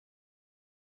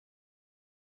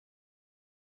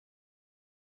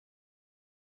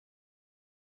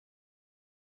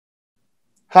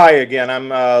Hi again. I'm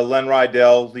Len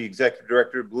Riedel, the Executive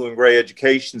Director of Blue and Gray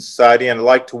Education Society, and I'd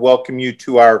like to welcome you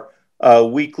to our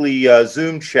weekly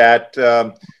Zoom chat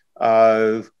tonight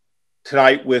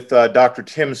with Dr.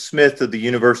 Tim Smith of the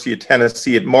University of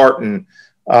Tennessee at Martin.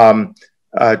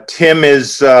 Tim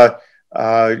is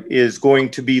going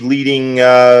to be leading,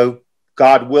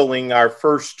 God willing, our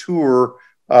first tour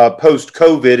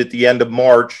post-COVID at the end of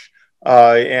March,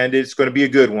 and it's going to be a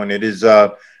good one. It is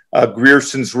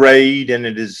Grierson's raid, and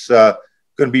it is going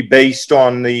to be based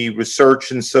on the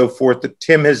research and so forth that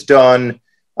Tim has done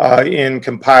in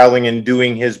compiling and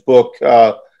doing his book,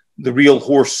 The Real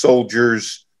Horse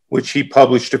Soldiers, which he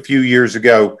published a few years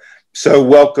ago. So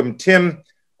welcome, Tim.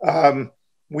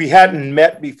 We hadn't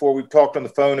met before. We've talked on the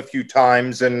phone a few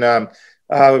times and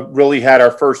really had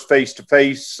our first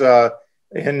face-to-face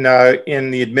in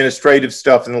the administrative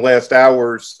stuff in the last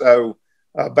hour or so.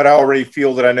 But I already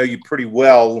feel that I know you pretty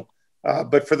well.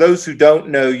 But for those who don't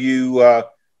know you,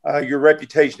 your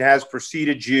reputation has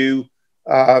preceded you.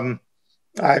 I've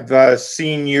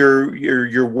seen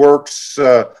your works.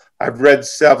 I've read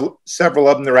several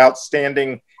of them. They're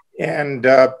outstanding, and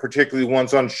particularly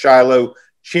ones on Shiloh,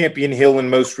 Champion Hill, and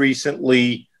most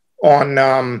recently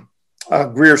on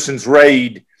Grierson's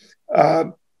raid.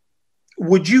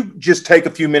 Would you just take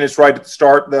a few minutes right at the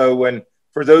start, though, and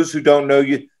for those who don't know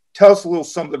you, tell us a little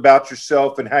something about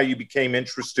yourself and how you became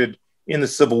interested in the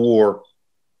Civil War.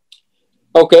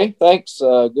 Okay, thanks.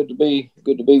 Good to be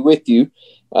with you.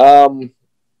 Been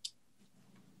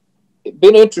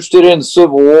interested in the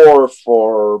Civil War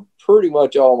for pretty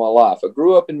much all my life. I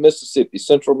grew up in Mississippi,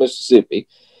 central Mississippi,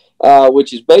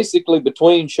 which is basically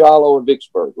between Shiloh and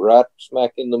Vicksburg, right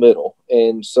smack in the middle.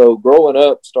 And so growing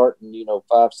up, starting,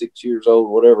 5, 6 years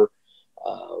old, whatever,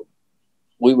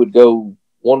 we would go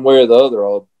one way or the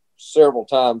other several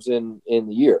times in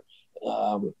the year.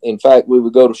 In fact, we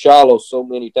would go to Shiloh so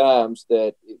many times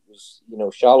that it was,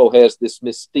 Shiloh has this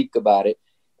mystique about it,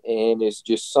 and it's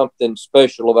just something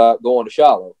special about going to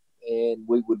Shiloh. And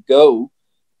we would go,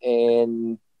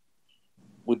 and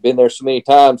we'd been there so many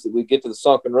times that we'd get to the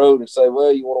sunken road and say,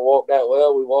 well, you want to walk down?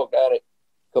 Well, we walked down it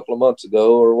a couple of months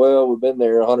ago, or, well, we've been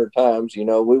there 100 times, we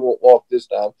won't walk this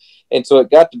time. And so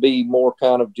it got to be more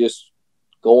kind of just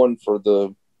going for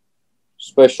the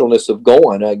specialness of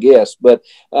going, I guess. But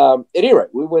at any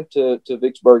rate, we went to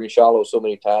Vicksburg and Shiloh so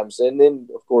many times. And then,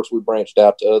 of course, we branched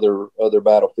out to other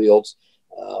battlefields,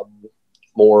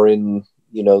 more in,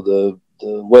 the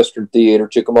Western Theater,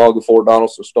 Chickamauga, Fort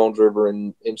Donelson, Stones River,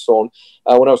 and so on.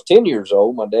 When I was 10 years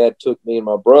old, my dad took me and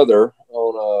my brother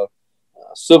on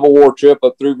a Civil War trip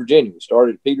up through Virginia. We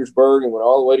started at Petersburg and went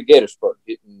all the way to Gettysburg,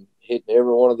 hitting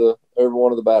every one of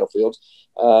the battlefields.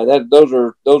 Those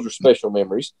are special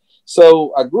memories.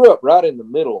 So I grew up right in the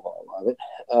middle of all of it.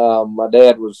 My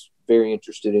dad was very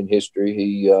interested in history.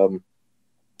 He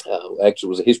actually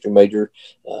was a history major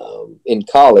in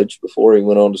college before he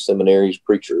went on to seminary. He's a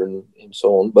preacher and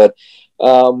so on. But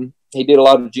he did a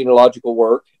lot of genealogical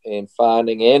work and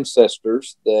finding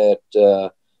ancestors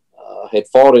that had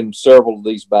fought in several of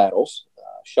these battles.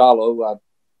 Shiloh, I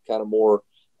kind of more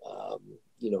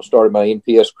started my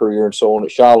NPS career and so on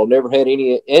at Shiloh. Never had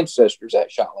any ancestors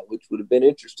at Shiloh, which would have been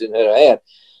interesting had I had.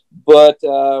 But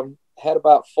had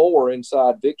about 4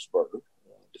 inside Vicksburg,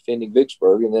 defending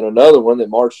Vicksburg, and then another one that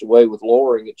marched away with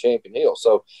Loring at Champion Hill.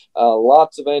 So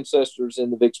lots of ancestors in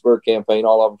the Vicksburg Campaign,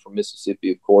 all of them from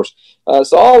Mississippi, of course.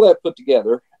 So all that put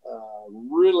together,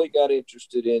 really got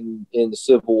interested in the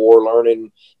Civil War,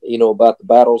 learning, about the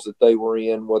battles that they were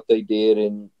in, what they did,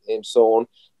 and so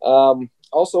on.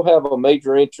 Also have a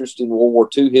major interest in World War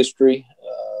II history,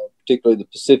 particularly the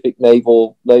Pacific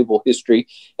naval history.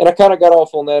 And I kind of got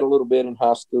off on that a little bit in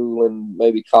high school and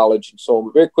maybe college and so on.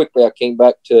 But very quickly, I came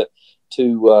back to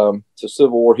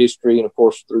Civil War history, and of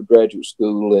course through graduate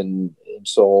school and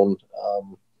so on.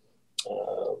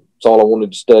 It's all I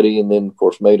wanted to study, and then of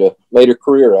course made a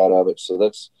career out of it. So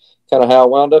that's kind of how I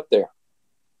wound up there.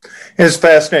 It's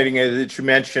fascinating that you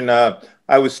mentioned.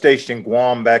 I was stationed in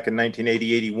Guam back in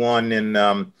 1980-81, and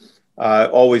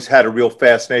always had a real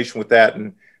fascination with that.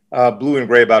 And Blue and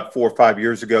Gray, about 4 or 5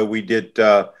 years ago, we did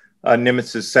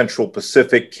Nimitz's Central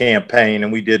Pacific campaign,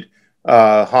 and we did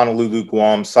Honolulu,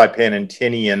 Guam, Saipan, and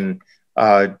Tinian,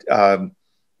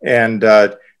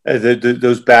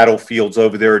 those battlefields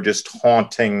over there are just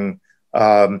haunting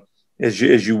as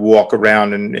you walk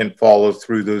around and follow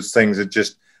through those things. It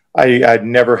just I'd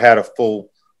never had a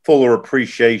fuller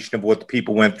appreciation of what the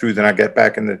people went through than I got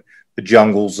back in the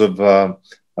jungles of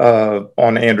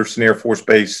on Anderson Air Force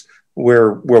Base,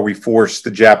 where we forced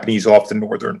the Japanese off the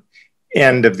northern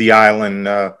end of the island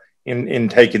in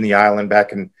taking the island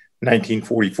back in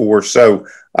 1944. So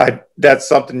that's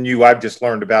something new I've just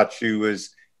learned about you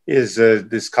is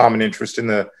this common interest in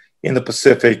the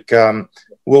Pacific.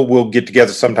 We'll get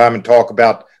together sometime and talk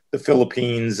about the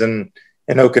Philippines and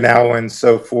Okinawa and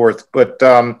so forth. But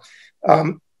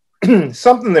something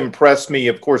that impressed me,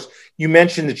 of course, you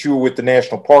mentioned that you were with the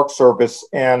National Park Service,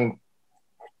 and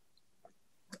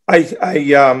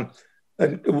I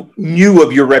knew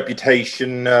of your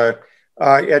reputation.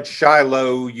 At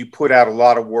Shiloh, you put out a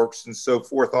lot of works and so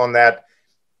forth on that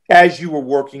as you were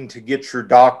working to get your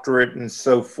doctorate and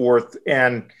so forth.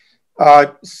 And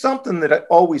something that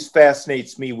always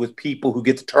fascinates me with people who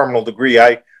get the terminal degree,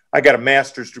 I got a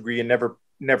master's degree and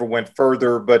never went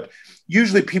further, but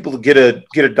usually people who get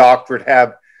a doctorate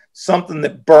have something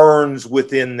that burns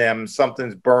within them, something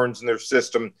that burns in their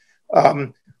system.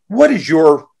 What is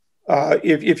your,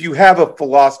 if you have a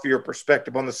philosophy or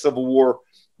perspective on the Civil War,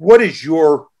 what is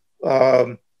your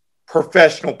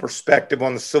professional perspective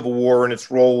on the Civil War and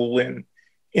its role in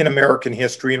American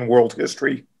history and world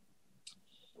history?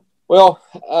 Well,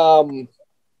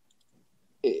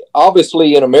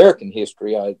 obviously in American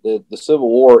history, the Civil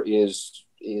War is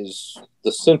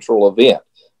the central event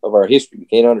of our history. You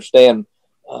can't understand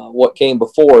what came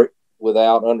before it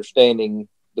without understanding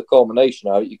the culmination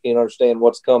of it. You can't understand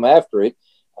what's come after it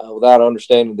without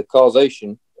understanding the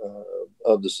causation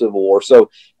of the Civil War.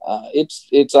 So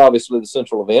it's obviously the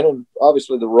central event, and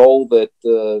obviously the role that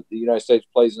the United States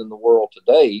plays in the world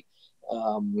today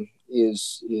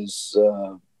is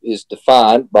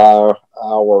defined by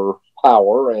our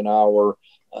power and our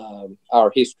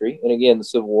history. And again, the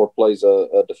Civil War plays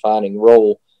a defining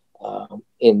role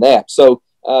in that. So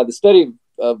the study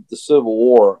of the Civil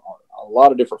War, a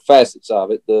lot of different facets of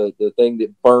it. The thing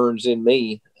that burns in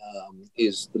me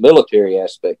is the military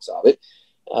aspects of it.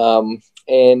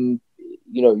 And,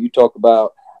 you know, you talk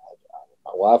about,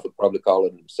 my wife would probably call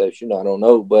it an obsession. I don't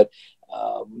know, but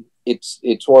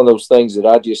it's one of those things that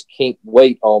I just can't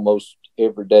wait almost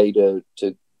every day to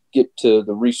get to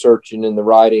the researching and the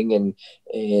writing, and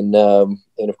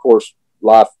of course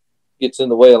life gets in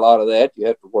the way a lot of that. You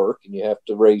have to work and you have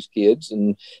to raise kids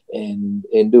and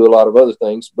do a lot of other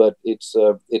things, but it's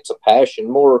a passion,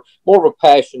 more of a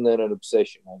passion than an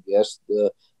obsession, I guess.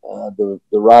 The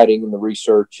writing and the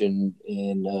research and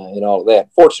all of that.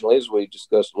 Fortunately, as we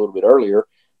discussed a little bit earlier,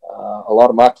 a lot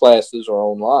of my classes are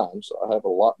online, so I have a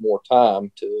lot more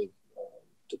time to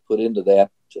put into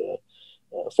that.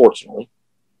 Fortunately,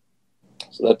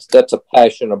 so that's a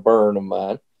passion, a burn of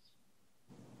mine.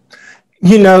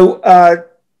 You know,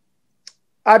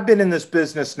 I've been in this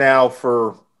business now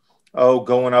for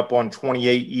going up on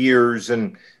 28 years,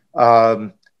 and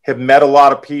have met a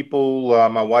lot of people.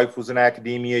 My wife was in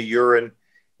academia, you're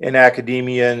in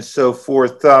academia and so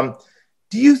forth.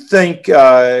 Do you think,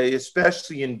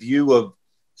 especially in view of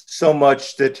so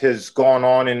much that has gone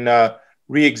on in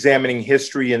re-examining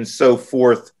history and so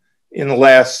forth in the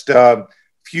last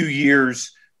few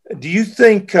years, do you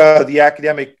think the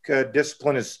academic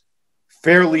discipline is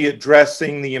fairly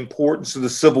addressing the importance of the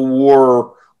Civil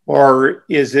War, or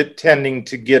is it tending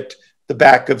to get the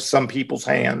back of some people's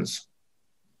hands?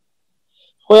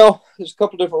 Well, there's a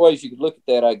couple different ways you could look at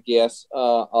that, I guess.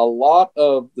 A lot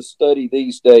of the study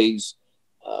these days,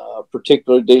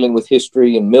 particularly dealing with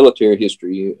history and military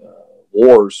history,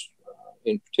 wars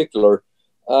in particular,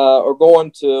 are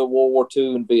going to World War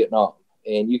II and Vietnam.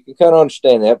 And you can kind of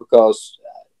understand that because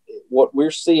what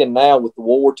we're seeing now with the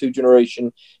World War II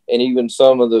generation and even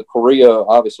some of the Korea,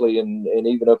 obviously, and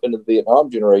even up into the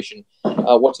Vietnam generation,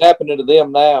 what's happening to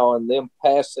them now and them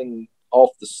passing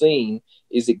off the scene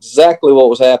is exactly what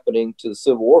was happening to the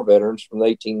Civil War veterans from the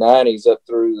 1890s up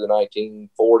through the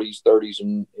 1940s, 30s,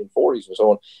 and 40s and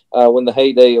so on, when the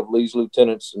heyday of Lee's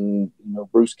lieutenants and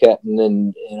Bruce Catton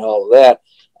and all of that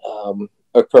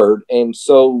occurred. And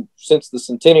so since the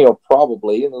centennial,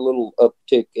 probably, and a little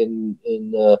uptick in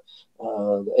the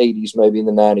 80s, maybe in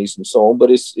the 90s and so on, but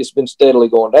it's been steadily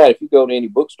going down. If you go to any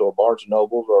bookstore, Barnes &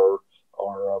 Nobles or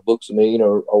Books A Million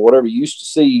or whatever, you used to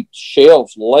see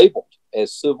shelves labeled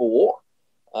as Civil War.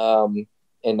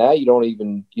 And now you don't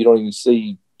even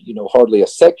see, hardly a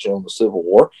section on the Civil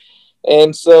War.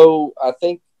 And so I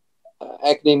think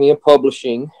academia and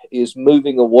publishing is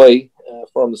moving away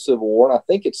from the Civil War. And I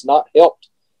think it's not helped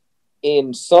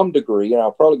in some degree, and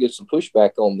I'll probably get some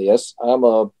pushback on this. I'm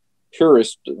a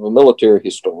purist, a military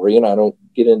historian. I don't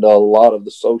get into a lot of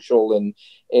the social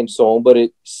and so on, but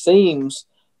it seems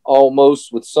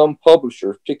almost with some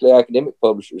publishers, particularly academic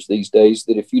publishers these days,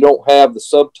 that if you don't have the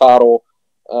subtitle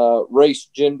race,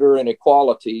 gender, and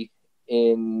equality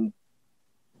in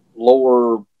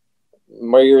lower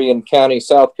Marion County,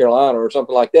 South Carolina, or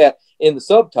something like that in the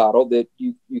subtitle, that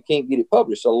you can't get it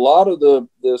published. So a lot of the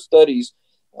studies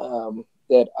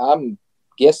that I'm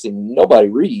guessing nobody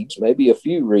reads, maybe a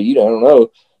few read, I don't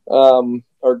know,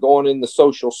 are going in the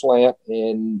social slant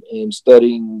and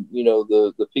studying,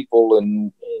 the people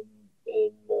and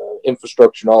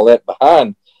infrastructure and all that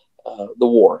behind the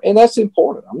war. And that's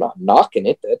important. I'm not knocking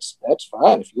it. That's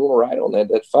fine. If you want to write on that,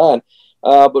 that's fine.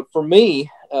 But for me,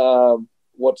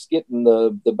 what's getting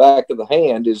the back of the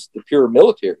hand is the pure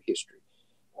military history,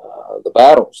 the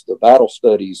battles, the battle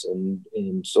studies,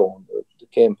 and so on, the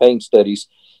campaign studies.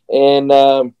 And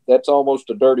that's almost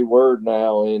a dirty word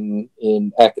now in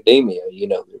academia.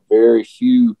 There are very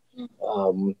few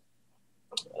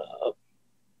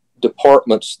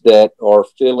departments that are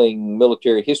filling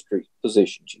military history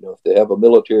positions. If they have a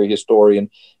military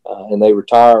historian and they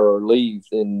retire or leave,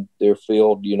 then they're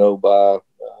filled, by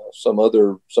some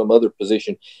other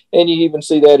position. And you even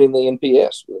see that in the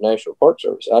NPS, the National Park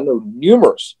Service. I know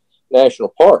numerous national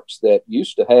parks that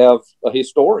used to have a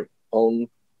historian on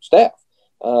staff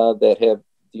that have,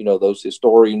 those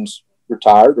historians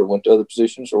retired or went to other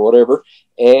positions or whatever,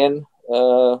 and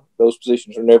those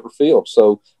positions are never filled.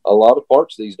 So a lot of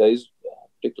parks these days,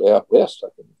 particularly out west, I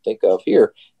can think of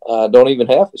here, don't even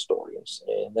have historians.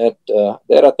 And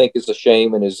that I think is a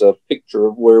shame, and is a picture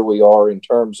of where we are in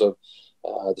terms of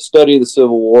the study of the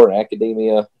Civil War and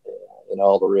academia and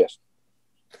all the rest.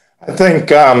 I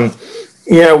think,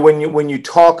 when you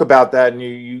talk about that and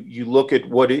you look at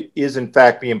what is in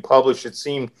fact being published, it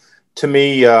seemed to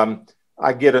me,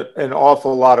 I get an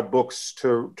awful lot of books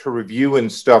to review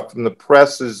and stuff from the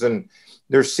presses, and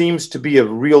there seems to be a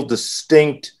real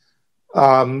distinct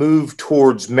move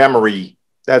towards memory.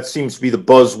 That seems to be the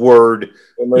buzzword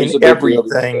in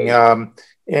everything.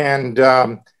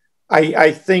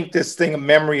 I think this thing of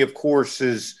memory, of course,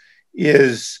 is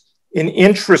an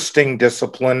interesting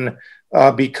discipline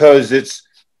because it's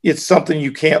something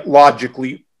you can't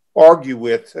logically argue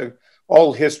with.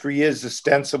 All history is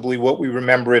ostensibly what we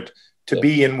remember it to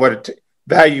be and what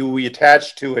value we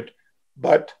attach to it.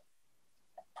 But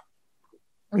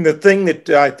the thing that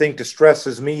I think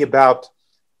distresses me about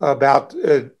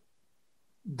the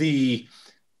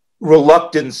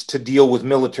reluctance to deal with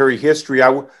military history,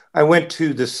 I went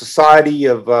to the Society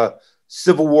of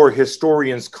Civil War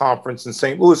Historians conference in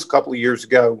St. Louis a couple of years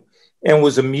ago, and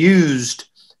was amused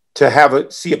to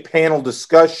see a panel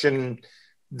discussion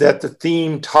that the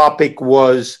theme topic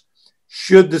was,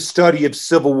 should the study of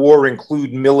Civil War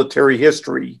include military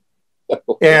history?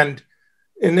 And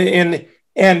it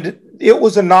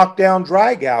was a knockdown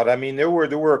drag out. I mean, there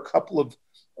were a couple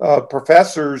of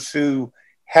professors who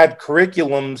had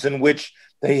curriculums in which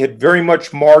they had very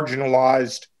much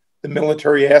marginalized the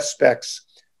military aspects,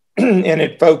 and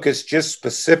it focused just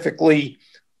specifically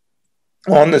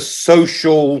on the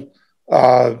social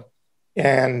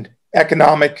and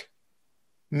economic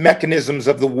mechanisms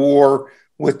of the war,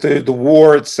 with the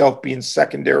war itself being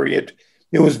secondary.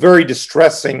 It was very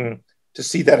distressing to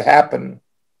see that happen.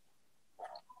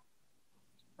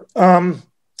 In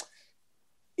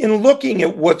looking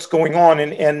at what's going on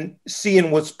and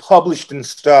seeing what's published and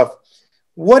stuff,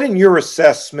 what in your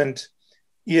assessment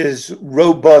is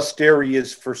robust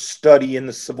areas for study in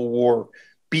the Civil War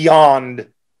beyond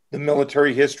the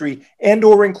military history and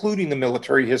or including the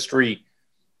military history?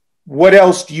 What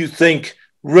else do you think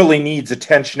really needs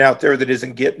attention out there that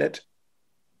isn't getting it?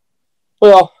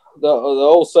 Well, the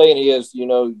old saying is,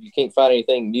 you can't find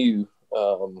anything new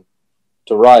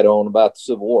to write on about the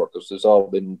Civil War because it's all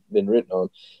been written on.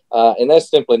 And that's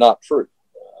simply not true.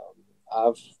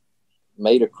 I've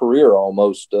made a career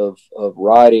almost of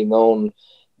writing on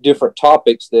different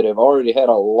topics that have already had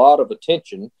a lot of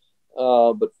attention,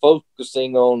 but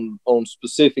focusing on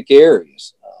specific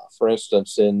areas. For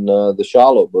instance, in the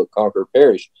Shiloh book, Conquer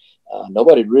Parish,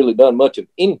 nobody had really done much of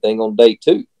anything on day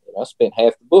 2. And I spent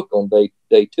half the book on day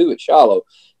 2 at Shiloh.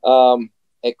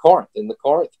 At Corinth, in the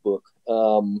Corinth book,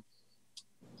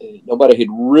 nobody had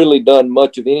really done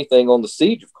much of anything on the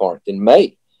siege of Corinth in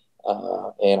May.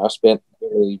 And I spent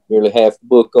nearly half the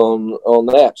book on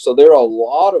that. So there are a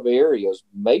lot of areas,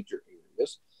 major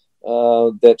areas,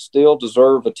 that still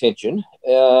deserve attention.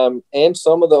 And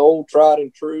some of the old tried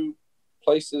and true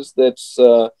places that's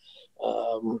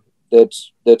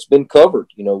been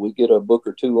covered. We get a book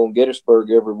or two on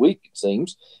Gettysburg every week, it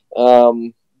seems.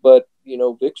 But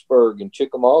Vicksburg and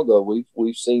Chickamauga,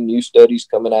 we've seen new studies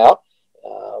coming out.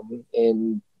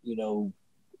 And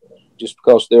just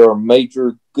because there are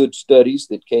major good studies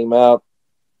that came out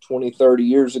 20, 30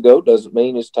 years ago doesn't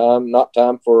mean it's not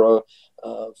time for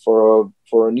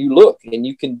a new look. And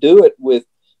you can do it with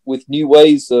new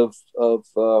ways of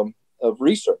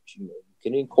research. You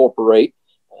can incorporate,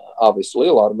 obviously,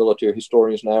 a lot of military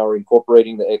historians now are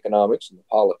incorporating the economics and the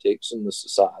politics and the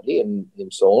society and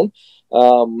so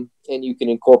on. And you can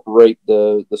incorporate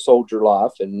the soldier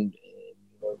life and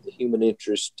the human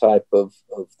interest type of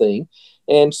thing.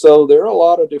 And so there are a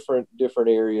lot of different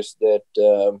areas that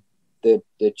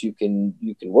you can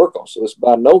work on. So it's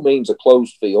by no means a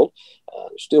closed field.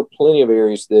 There's still plenty of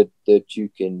areas that you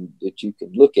can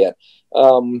look at.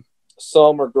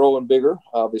 Some are growing bigger.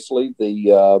 Obviously,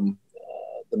 the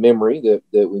memory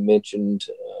that we mentioned,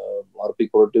 a lot of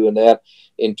people are doing that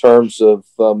in terms of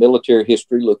military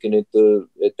history, looking at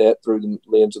that through the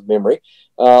lens of memory.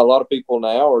 A lot of people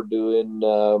now are doing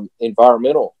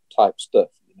environmental type stuff,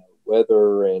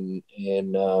 weather and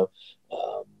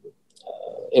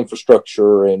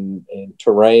infrastructure and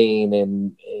terrain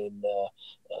and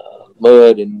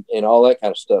mud and all that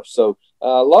kind of stuff. So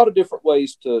a lot of different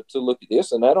ways to look at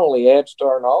this, and that only adds to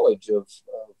our knowledge of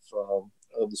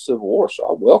the Civil War. So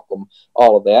I welcome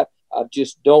all of that. I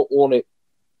just don't want it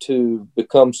to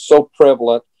become so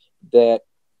prevalent that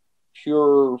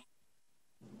pure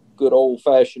good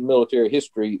old-fashioned military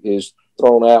history is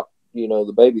thrown out,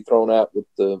 the baby thrown out with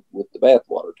the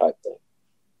bathwater type thing.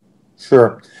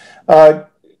 Sure.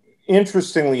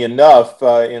 Interestingly enough,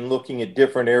 in looking at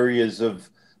different areas of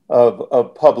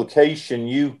publication,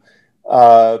 you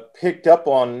picked up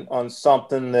on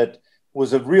something that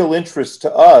was of real interest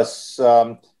to us.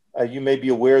 You may be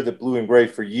aware that Blue and Gray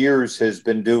for years has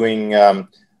been doing an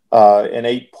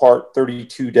 8-part,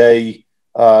 32-day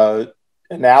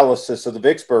analysis of the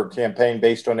Vicksburg Campaign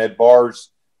based on Ed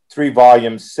Barr's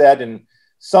 3-volume set. And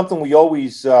something we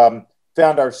always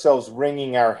found ourselves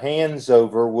wringing our hands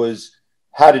over was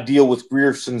how to deal with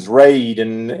Grierson's raid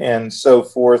and so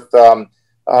forth.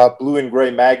 Blue and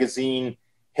Gray magazine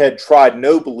had tried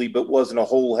nobly, but wasn't a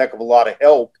whole heck of a lot of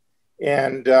help.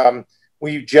 And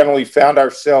we generally found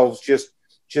ourselves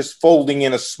just folding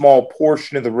in a small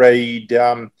portion of the raid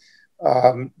down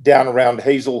around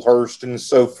Hazelhurst and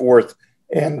so forth,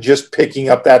 and just picking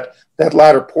up that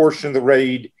latter portion of the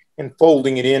raid and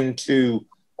folding it into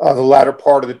the latter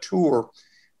part of the tour.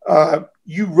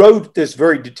 You wrote this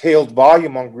very detailed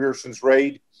volume on Grierson's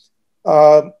raid.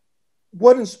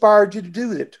 What inspired you to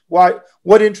do it?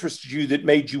 What interested you that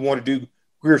made you want to do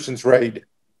Grierson's raid?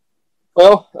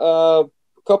 Well, a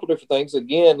couple different things.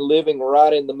 Again, living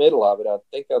right in the middle of it. I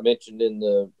think I mentioned in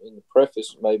the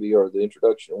preface, maybe, or the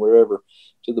introduction, or wherever,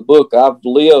 to the book. I've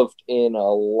lived in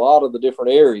a lot of the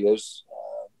different areas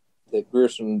that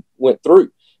Grierson went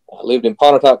through. I lived in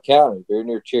Pontotoc County, very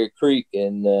near Cherry Creek,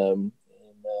 and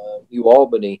New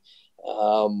Albany.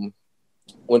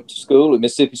 Went to school at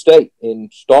Mississippi State in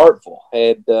Starkville.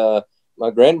 Had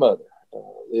my grandmother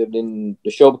lived in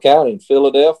Neshoba County in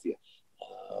Philadelphia.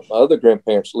 My other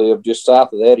grandparents lived just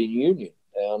south of that in Union,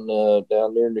 down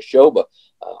near Neshoba.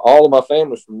 All of my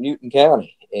family's from Newton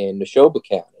County and Neshoba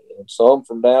County, and some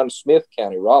from down to Smith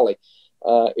County, Raleigh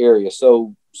area.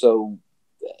 So the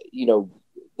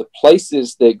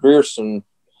places that Grierson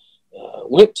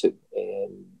went to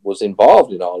and was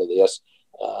involved in all of this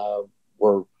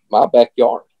were my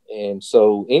backyard. And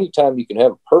so anytime you can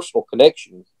have a personal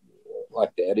connection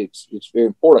like that, it's very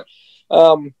important.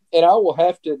 And I will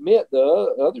have to admit,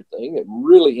 the other thing that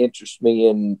really interests me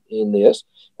in this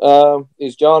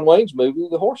is John Wayne's movie,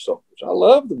 The Horse Soldiers. I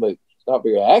love the movie. It's not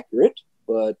very accurate,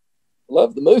 but I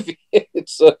love the movie.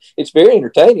 It's very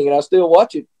entertaining, and I still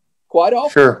watch it quite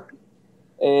often. Sure.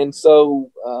 And so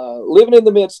living in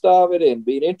the midst of it and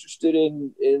being interested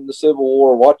in the Civil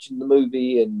War, watching the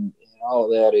movie and all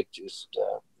of that, it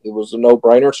was a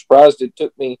no-brainer. Surprised it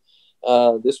took me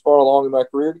this far along in my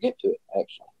career to get to it,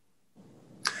 actually.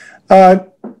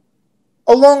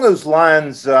 Along those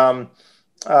lines, I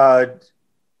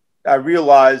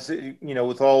realize,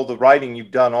 with all the writing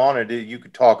you've done on it, you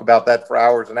could talk about that for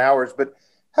hours and hours, but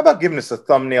how about giving us a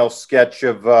thumbnail sketch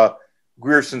of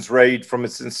Grierson's raid from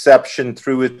its inception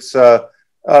through its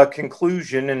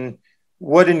conclusion, and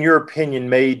what, in your opinion,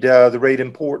 made the raid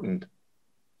important?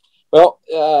 Well,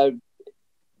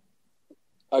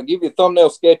 I'll give you a thumbnail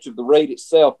sketch of the raid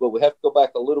itself, but we have to go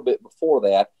back a little bit before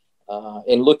that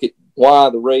and look at why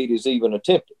the raid is even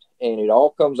attempted. And it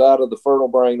all comes out of the fertile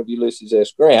brain of Ulysses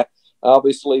S. Grant,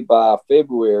 obviously by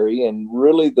February, and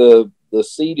really the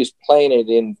seed is planted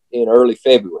in early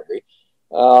February.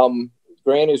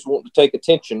 Grant is wanting to take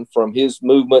attention from his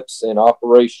movements and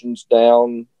operations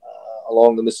down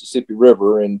along the Mississippi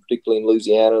River, and particularly in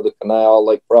Louisiana, the Canal,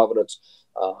 Lake Providence,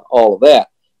 all of that.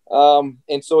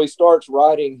 And so he starts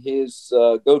writing his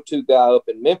go-to guy up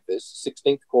in Memphis,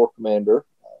 16th Corps Commander,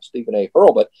 Stephen A.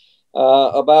 Hurlbut,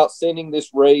 about sending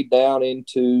this raid down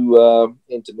into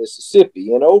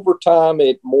Mississippi. And over time,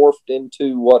 it morphed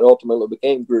into what ultimately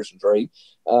became Grierson's raid.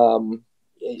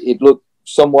 It looked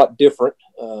somewhat different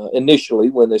initially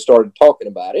when they started talking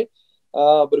about it,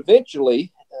 but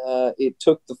eventually it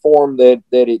took the form that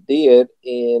it did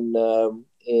in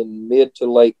mid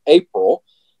to late April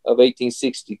of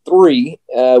 1863,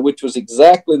 which was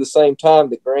exactly the same time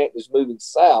that Grant was moving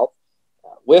south,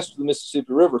 west of the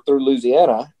Mississippi River through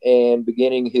Louisiana, and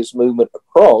beginning his movement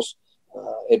across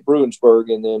at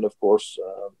Bruinsburg, and then, of course,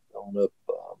 on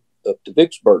up to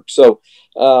Vicksburg. So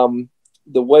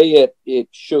the way it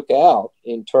shook out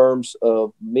in terms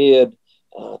of mid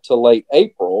to late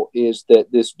April is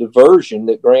that this diversion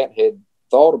that Grant had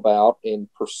thought about and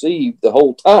perceived the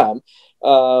whole time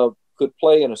could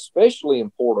play an especially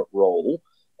important role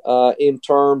in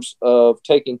terms of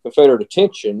taking Confederate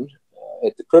attention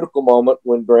at the critical moment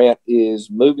when Grant is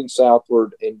moving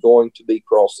southward and going to be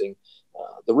crossing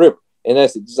the river. And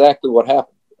that's exactly what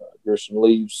happened. Grierson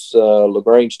leaves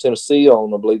LaGrange, Tennessee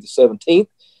on, I believe, the 17th.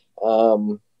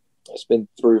 It's been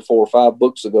 3 or 4 or 5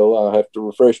 books ago. I'll have to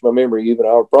refresh my memory. Even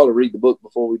I'll probably read the book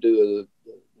before we do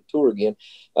the tour again.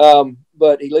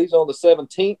 But he leaves on the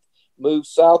 17th, moves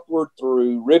southward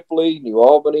through Ripley, New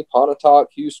Albany, Pontotoc,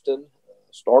 Houston,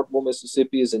 Starkville,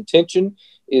 Mississippi. His intention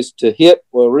is to hit,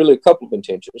 well, really a couple of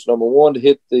intentions. Number one, to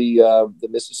hit the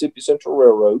Mississippi Central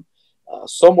Railroad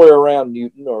somewhere around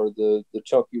Newton or the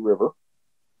Chunky River.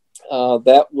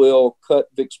 That will cut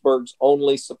Vicksburg's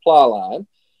only supply line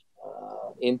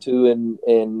into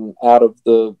and out of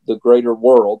the greater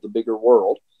world, the bigger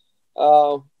world.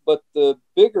 But the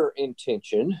bigger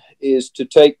intention is to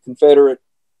take Confederate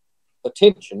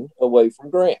attention away from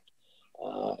Grant.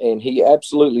 And he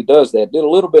absolutely does that. Did a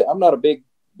little bit. I'm not a big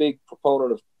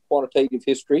proponent of quantitative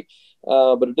history,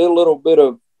 but I did a little bit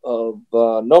of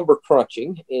number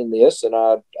crunching in this. And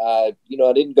I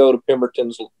didn't go to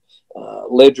Pemberton's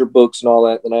ledger books and all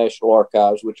that, the National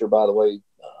Archives, which are, by the way,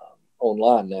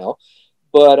 online now.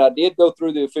 But I did go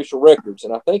through the official records,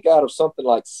 and I think out of something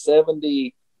like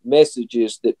 70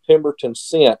 messages that Pemberton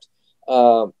sent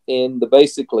in the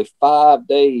basically 5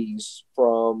 days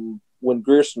from when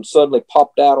Grierson suddenly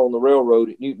popped out on the railroad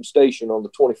at Newton Station on the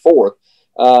 24th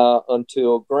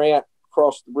until Grant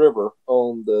crossed the river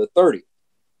on the 30th.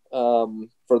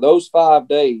 For those 5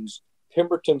 days,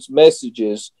 Pemberton's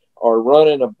messages are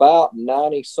running about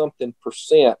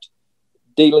 90-something%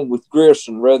 dealing with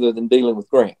Grierson rather than dealing with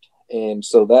Grant. And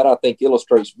so that, I think,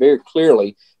 illustrates very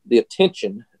clearly the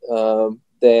attention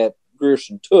that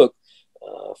Grierson took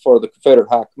for the Confederate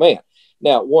High Command.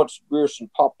 Now, once Grierson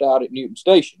popped out at Newton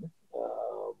Station,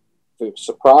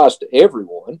 surprise to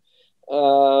everyone,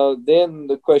 then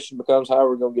the question becomes, how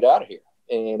are we going to get out of here?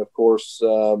 And, of course,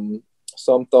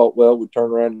 some thought, well, we'd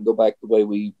turn around and go back the way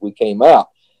we came out.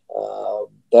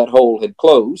 That hole had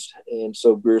closed, and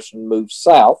so Grierson moved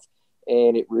south,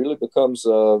 and it really becomes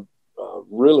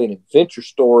really an adventure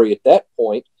story at that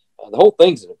point. The whole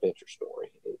thing's an adventure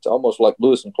story. It's almost like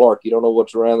Lewis and Clark. You don't know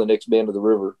what's around the next bend of the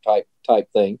river type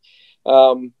thing.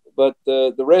 But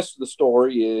the rest of the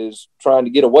story is trying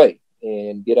to get away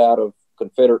and get out of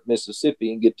Confederate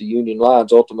Mississippi and get to Union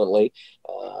lines. Ultimately,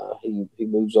 he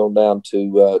moves on down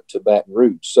to Baton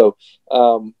Rouge. So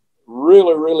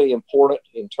really, really important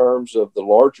in terms of the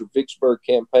larger Vicksburg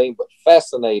campaign, but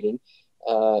fascinating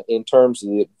in terms of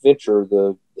the adventure,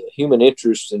 the human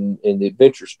interest in the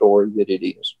adventure story that it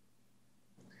is.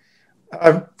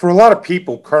 For a lot of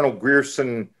people, Colonel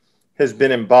Grierson has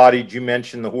been embodied. You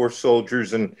mentioned the horse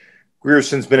soldiers, and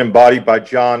Grierson's been embodied by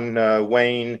John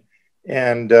Wayne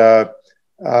and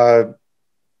Colonel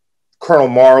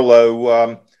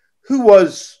Marlowe. Who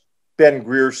was Ben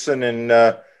Grierson,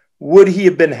 and would he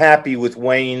have been happy with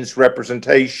Wayne's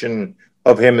representation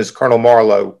of him as Colonel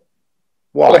Marlowe?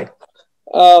 Why?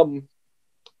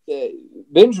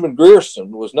 Benjamin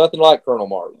Grierson was nothing like Colonel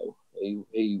Marlowe.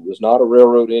 He was not a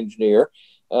railroad engineer.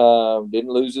 Didn't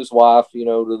lose his wife,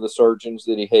 to the surgeons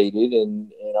that he hated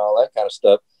and all that kind of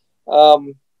stuff.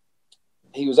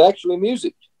 He was actually a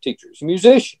music teacher. He's a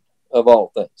musician of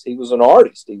all things. He was an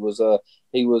artist. He was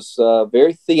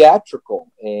very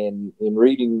theatrical. And in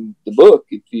reading the book,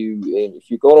 if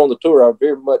you're going on the tour, I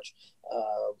very much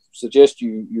suggest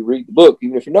you read the book,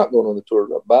 even if you're not going on the tour.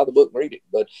 Buy the book and read it.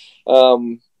 But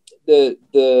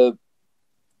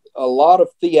a lot of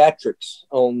theatrics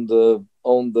on the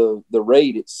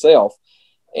raid itself,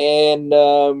 and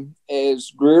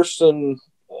as Grierson,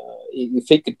 if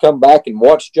he could come back and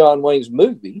watch John Wayne's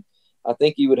movie, I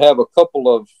think he would have a couple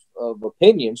of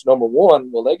opinions. Number one,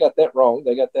 well, they got that wrong.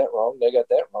 They got that wrong. They got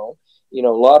that wrong. A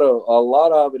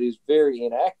lot of it is very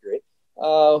inaccurate.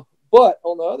 But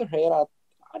on the other hand,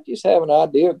 I just have an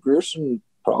idea Grierson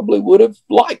probably would have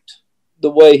liked the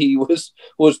way he was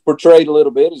portrayed a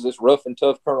little bit as this rough and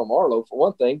tough Colonel Marlowe, for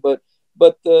one thing, but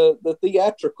the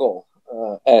theatrical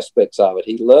aspects of it.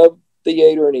 He loved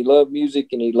theater, and he loved music,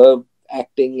 and he loved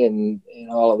acting and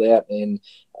all of that. And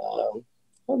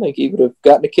I think he would have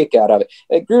gotten a kick out of it.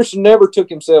 And Grierson never took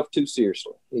himself too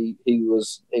seriously. He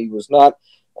was not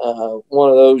one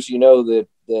of those,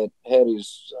 that had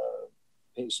his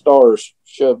stars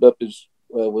shoved up his,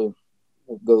 well, we'll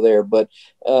go there, but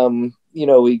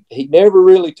he never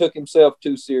really took himself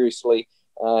too seriously,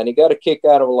 and he got a kick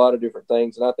out of a lot of different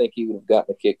things, and I think he would have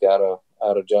gotten a kick out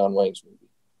of John Wayne's movie.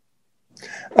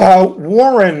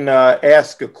 Warren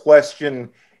asked a question.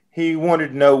 He wanted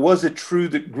to know, was it true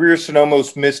that Grierson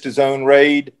almost missed his own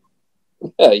raid?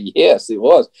 Yes, it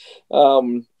was.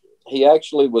 He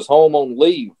actually was home on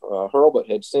leave. Hurlbut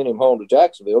had sent him home to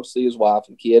Jacksonville to see his wife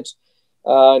and kids,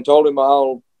 and told him,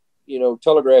 I'll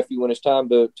telegraph you when it's time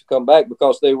to come back,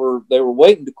 because they were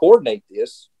waiting to coordinate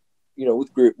this,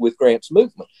 with Grant's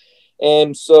movement.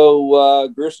 And so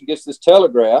Grierson gets this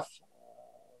telegram.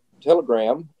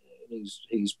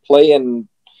 He's playing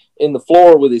in the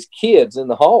floor with his kids in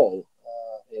the hall,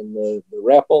 and the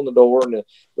rap on the door, and the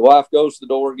wife goes to the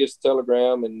door and gets the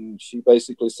telegram, and she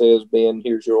basically says, Ben,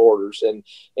 here's your orders. And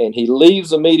he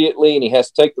leaves immediately, and he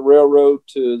has to take the railroad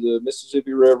to the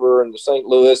Mississippi River and the St.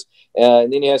 Louis,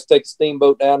 and then he has to take the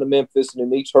steamboat down to Memphis, and he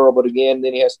meets Hurlbut again. And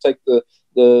then he has to take the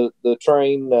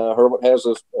train. Hurlbut has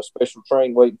a special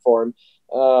train waiting for him.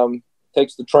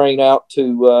 Takes the train out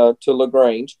to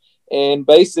LaGrange. And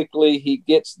basically, he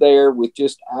gets there with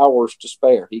just hours to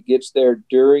spare. He gets there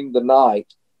during the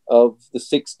night of the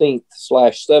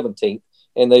 16th/17th,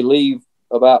 and they leave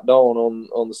about dawn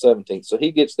on the 17th. So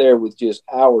he gets there with just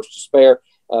hours to spare.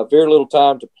 Very little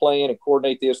time to plan and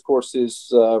coordinate this. Of course,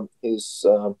 his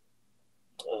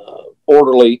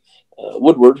orderly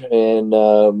Woodward and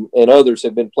others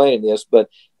have been planning this, but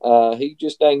he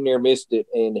just dang near missed it.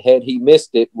 And had he missed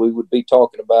it, we would be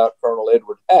talking about Colonel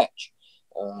Edward Hatch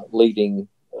leading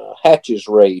Hatch's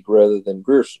raid rather than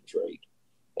Grierson's raid.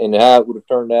 And how it would have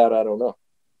turned out, I don't know.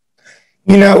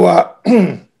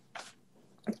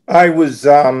 I was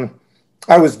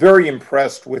very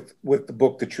impressed with the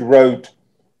book that you wrote.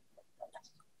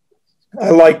 I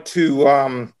like to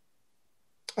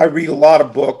I read a lot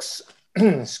of books.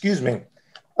 Excuse me.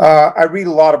 I read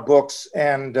a lot of books,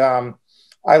 and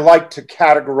I like to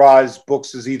categorize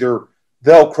books as either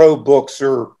Velcro books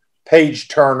or page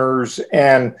turners.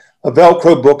 And a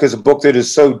Velcro book is a book that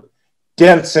is so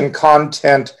dense in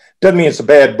content. Doesn't mean it's a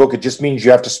bad book. It just means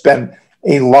you have to spend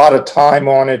a lot of time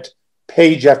on it,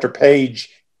 page after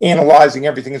page, analyzing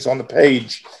everything that's on the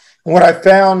page. And what I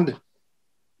found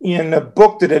in a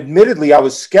book that admittedly I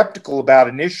was skeptical about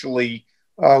initially,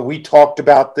 we talked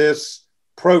about this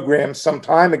program some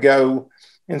time ago.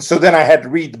 And so then I had to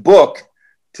read the book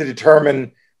to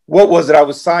determine what was it I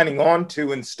was signing on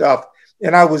to and stuff.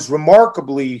 And I was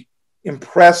remarkably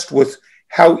impressed with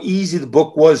how easy the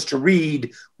book was to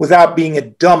read without being a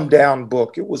dumbed down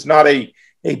book. It was not a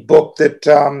book that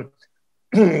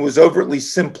was overtly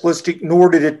simplistic, nor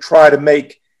did it try to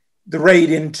make the raid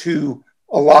into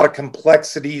a lot of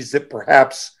complexities that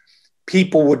perhaps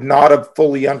people would not have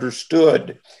fully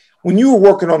understood. When you were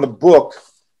working on the book,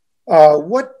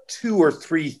 what 2 or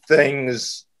 3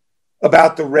 things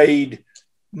about the raid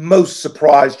most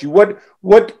surprised you?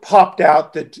 What popped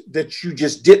out that you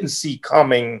just didn't see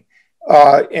coming?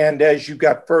 And as you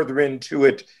got further into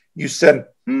it, you said,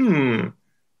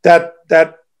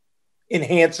 that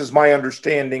enhances my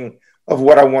understanding of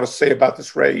what I want to say about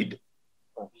this raid.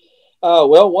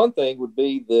 Well, one thing would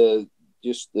be the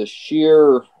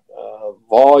sheer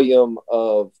volume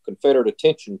of Confederate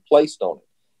attention placed on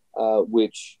it,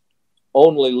 which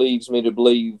only leads me to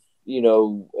believe,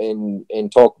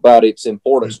 and talk about its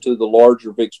importance to the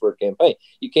larger Vicksburg campaign.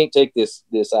 You can't take this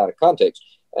out of context.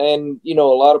 And, a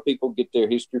lot of people get their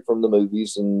history from the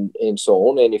movies and so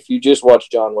on. And if you just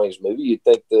watch John Wayne's movie, you'd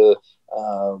think the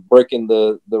breaking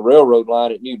the railroad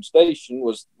line at Newton Station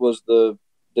was the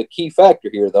key factor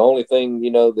here. The only thing,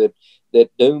 that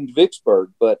doomed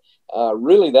Vicksburg. But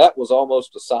really, that was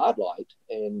almost a sidelight.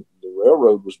 And the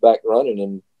railroad was back running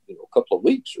in a couple of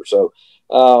weeks or so.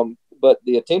 But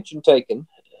the attention taken,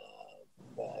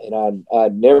 and I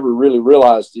never really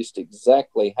realized just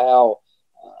exactly how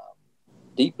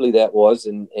deeply that was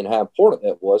and how important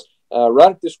that was,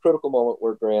 right at this critical moment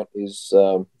where Grant is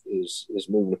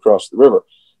moving across the river.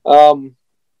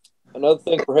 Another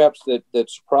thing perhaps that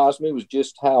surprised me was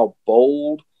just how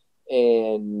bold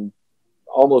and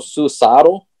almost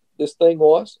suicidal this thing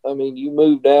was. I mean, you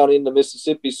move down into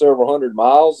Mississippi several hundred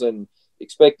miles and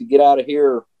expect to get out of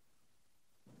here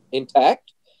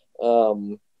intact.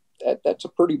 That's a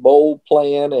pretty bold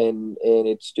plan, and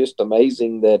it's just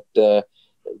amazing that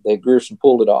that Grierson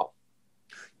pulled it off.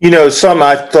 You know, something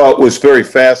I thought was very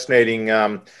fascinating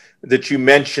that you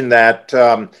mentioned that,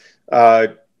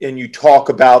 and you talk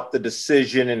about the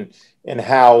decision and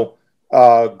how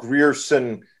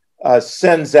Grierson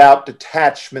sends out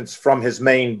detachments from his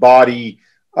main body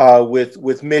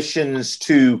with missions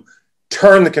to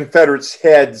turn the Confederates'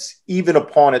 heads even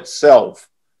upon itself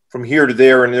from here to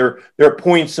there. And there are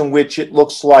points in which it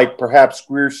looks like perhaps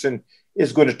Grierson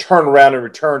is going to turn around and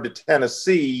return to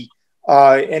Tennessee.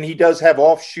 And he does have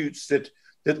offshoots that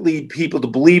lead people to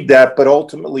believe that. But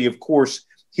ultimately, of course,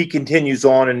 he continues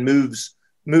on and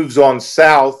moves on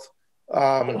south.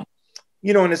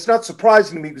 You know, and it's not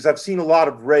surprising to me because I've seen a lot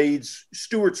of raids,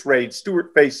 Stuart's raids.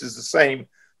 Stuart faces the same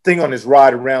thing on his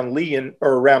ride around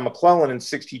around McClellan in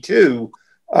 62.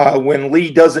 When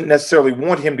Lee doesn't necessarily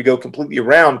want him to go completely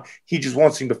around, he just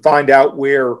wants him to find out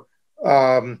where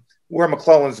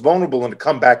McClellan's vulnerable and to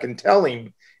come back and tell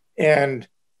him. And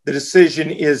the decision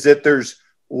is that there's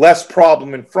less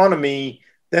problem in front of me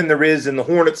than there is in the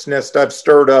hornet's nest I've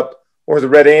stirred up or the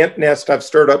red ant nest I've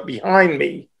stirred up behind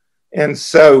me. And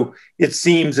so it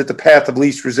seems that the path of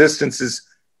least resistance is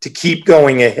to keep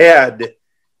going ahead.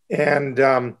 And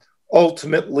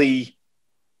ultimately,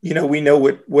 you know, we know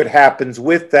what happens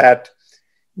with that.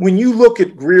 When you look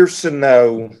at Grierson,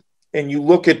 though, and you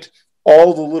look at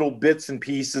all the little bits and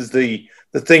pieces, the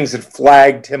things that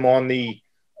flagged him on the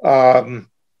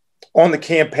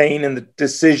campaign and the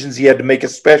decisions he had to make,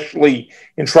 especially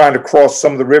in trying to cross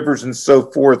some of the rivers and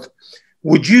so forth,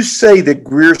 would you say that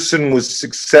Grierson was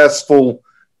successful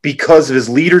because of his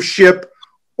leadership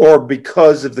or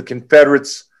because of the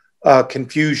Confederates'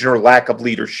 confusion or lack of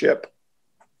leadership?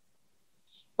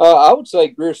 I would say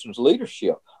Grierson's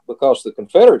leadership, because the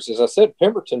Confederates, as I said,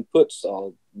 Pemberton puts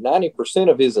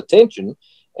 90% of his attention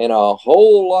and a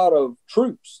whole lot of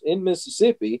troops in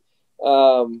Mississippi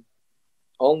on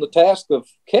the task of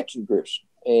catching Grierson.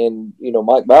 And, you know,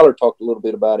 Mike Ballard talked a little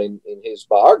bit about in his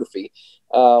biography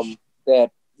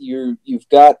that you've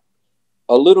got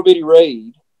a little bitty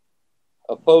raid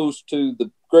opposed to the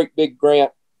great big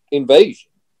Grant invasion.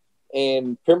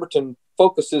 And Pemberton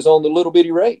focuses on the little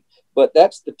bitty raid. But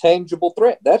that's the tangible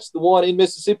threat. That's the one in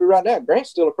Mississippi right now.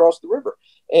 Grant's still across the river.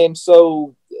 And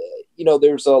so, you know,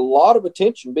 there's a lot of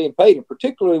attention being paid, and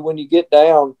particularly when you get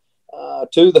down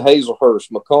to the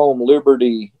Hazelhurst, Macomb,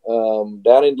 Liberty,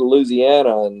 down into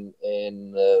Louisiana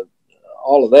and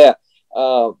all of that.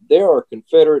 There are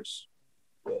Confederates,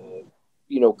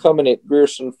 you know, coming at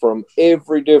Grierson from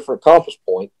every different compass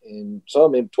point and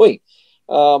some in between.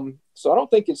 So I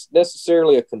don't think it's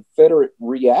necessarily a Confederate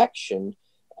reaction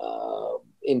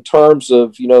in terms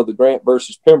of, you know, the Grant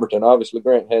versus Pemberton. Obviously,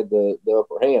 Grant had the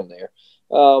upper hand there.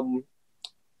 So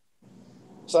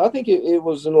I think it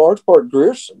was in large part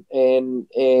Grierson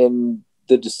and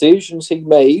the decisions he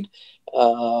made,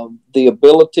 the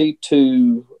ability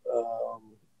to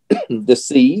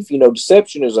deceive. You know,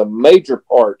 deception is a major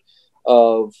part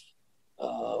of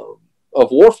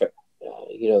warfare.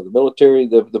 You know, the military,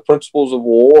 the principles of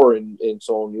war and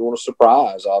so on. You want to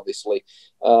surprise, obviously.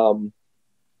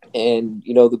 And,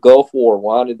 you know, the Gulf War,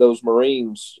 why did those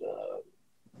Marines,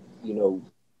 you know,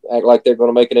 act like they're going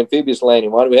to make an amphibious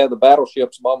landing? Why do we have the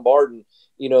battleships bombarding,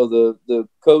 you know, the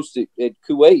coast at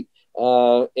Kuwait?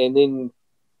 And then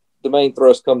the main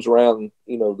thrust comes around,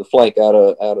 you know, the flank out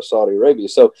of Saudi Arabia.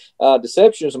 So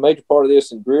deception is a major part of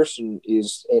this, and Grierson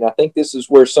is, and I think this is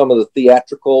where some of the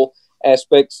theatrical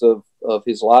aspects of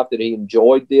his life that he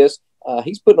enjoyed this.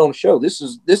 He's putting on a show. This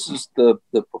is the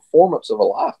performance of a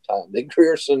lifetime that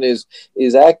Grierson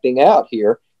is acting out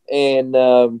here, and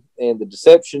the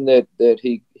deception that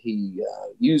he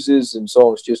uses and so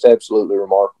on is just absolutely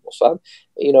remarkable. So,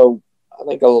 I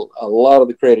think a lot of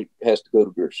the credit has to go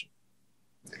to Grierson.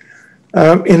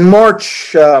 In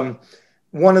March,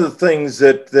 one of the things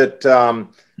that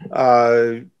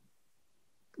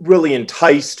really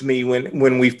enticed me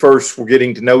when we first were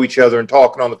getting to know each other and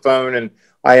talking on the phone, and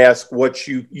I asked what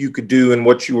you could do and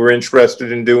what you were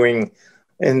interested in doing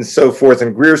and so forth.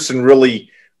 And Grierson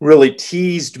really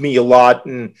teased me a lot.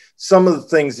 And some of the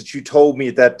things that you told me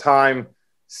at that time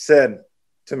said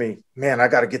to me, man, I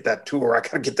got to get that tour. I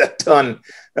got to get that done.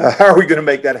 How are we going to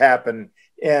make that happen?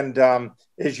 And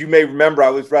as you may remember, I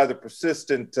was rather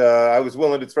persistent. I was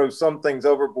willing to throw some things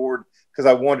overboard because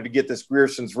I wanted to get this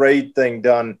Grierson's raid thing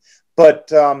done.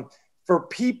 But for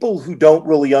people who don't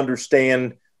really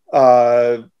understand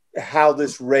how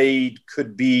this raid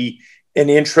could be an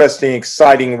interesting,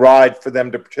 exciting ride for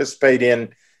them to participate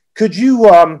in. Could you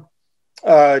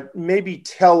maybe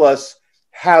tell us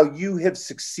how you have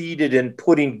succeeded in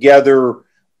putting together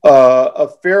a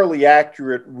fairly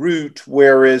accurate route,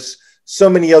 whereas so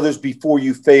many others before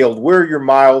you failed? Where are your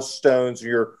milestones,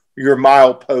 your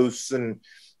mileposts, and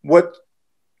what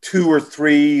 2 or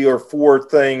 3 or 4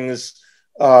 things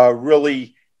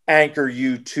really anchor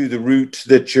you to the route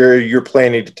that you're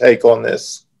planning to take on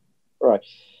this? Right.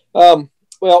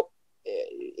 Well,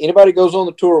 anybody goes on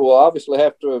the tour will obviously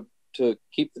have to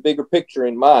keep the bigger picture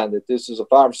in mind, that this is a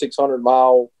 500 or 600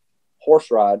 mile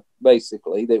horse ride,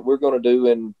 basically, that we're going to do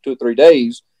in 2 or 3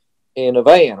 days in a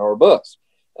van or a bus.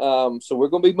 So we're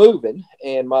going to be moving.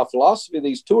 And my philosophy of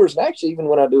these tours, and actually even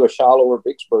when I do a Shiloh or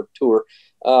Vicksburg tour,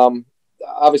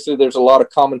 obviously there's a lot of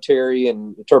commentary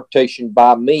and interpretation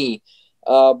by me.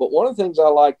 But one of the things I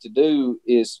like to do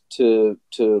is to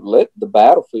let the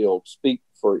battlefield speak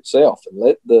for itself, and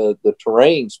let the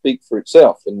terrain speak for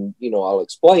itself. And, I'll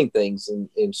explain things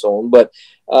and so on. But,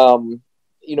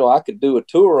 I could do a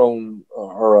tour on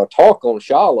or a talk on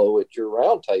Shiloh at your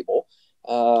round table,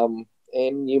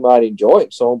 and you might enjoy it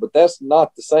and so on. But that's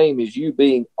not the same as you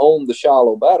being on the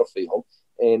Shiloh battlefield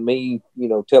and me,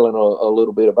 telling a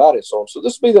little bit about it. So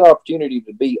this will be the opportunity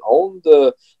to be on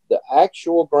the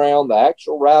actual ground, the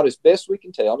actual route as best we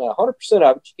can tell. Now, 100%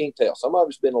 of it you can't tell. Some of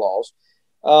it's been lost.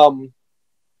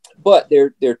 But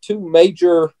there are 2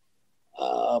 major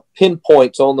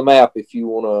pinpoints on the map, if you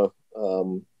want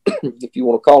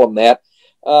to call them that,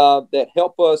 that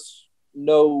help us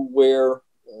know where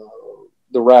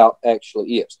the route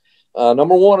actually is.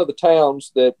 Number one are the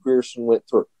towns that Grierson went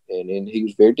through. And he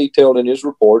was very detailed in his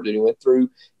report that he went through,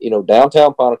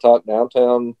 downtown Pontotoc,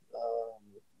 downtown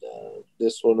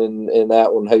this one and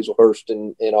that one, Hazelhurst,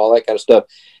 and all that kind of stuff.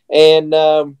 And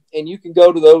you can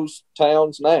go to those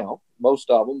towns now,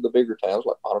 most of them, the bigger towns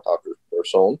like Pontotoc or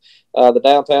so on. The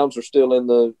downtowns are still in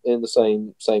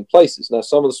the same places. Now,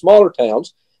 some of the smaller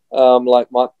towns,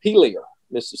 like Montpelier,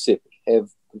 Mississippi, have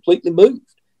completely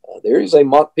moved. There is a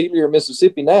Montpelier,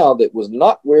 Mississippi now that was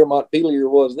not where Montpelier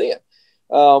was then.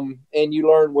 And you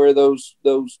learn where those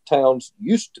towns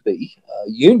used to be.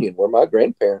 Union, where my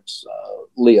grandparents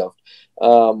lived,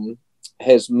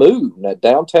 has moved. Now,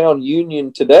 downtown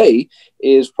Union today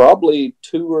is probably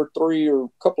 2 or 3 or a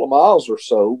couple of miles or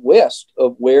so west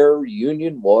of where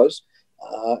Union was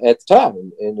at the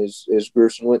time, and as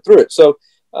Grierson went through it. So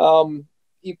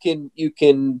you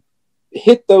can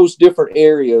hit those different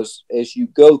areas as you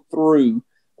go through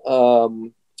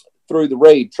the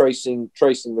raid, tracing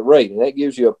the raid, and that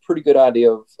gives you a pretty good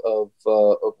idea of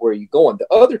where you're going.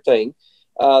 The other thing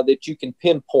that you can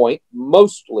pinpoint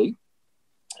mostly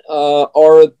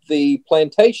are the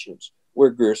plantations where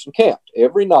Grierson camped.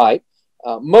 Every night,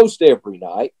 most every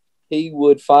night, he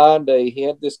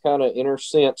had this kind of inner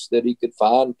sense that he could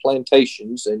find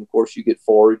plantations, and of course you get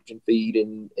forage and feed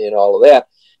and all of that,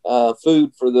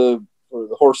 food for the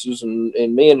horses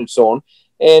and men and so on.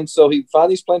 And so he'd find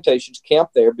these plantations,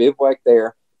 camp there, bivouac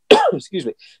there, excuse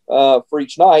me, for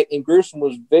each night. And Grierson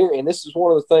was and this is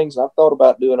one of the things I've thought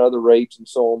about doing other raids and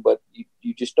so on, but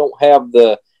you just don't have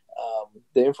the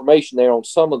information there on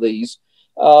some of these.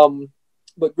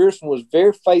 But Grierson was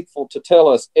very faithful to tell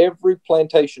us every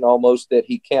plantation almost that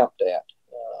he camped at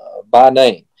by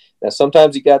name. Now,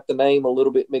 sometimes he got the name a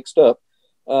little bit mixed up,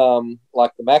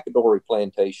 like the McAdory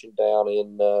plantation down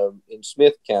in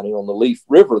Smith County on the Leaf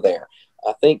River there.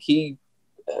 I think I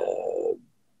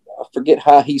forget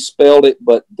how he spelled it,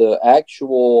 but the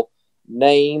actual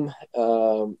name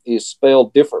is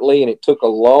spelled differently, and it took a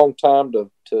long time to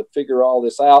figure all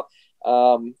this out.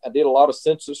 I did a lot of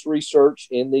census research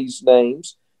in these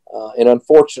names, and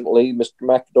unfortunately, Mr.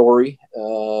 McAdory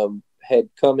had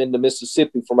come into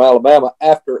Mississippi from Alabama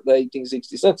after the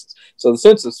 1860 census, so the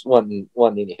census wasn't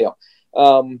any help.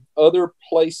 Other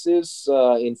places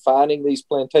in finding these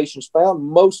plantations, found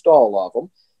most all of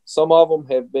them. Some of them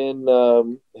have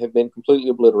been completely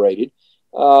obliterated,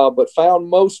 but found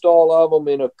most all of them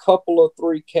in a couple of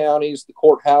 3 counties. The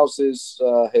courthouses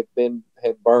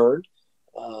have burned,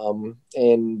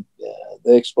 and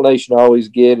the explanation I always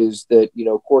get is that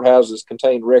courthouses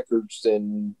contain records,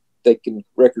 and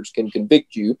records can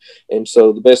convict you, and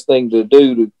so the best thing to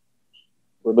do to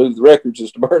remove the records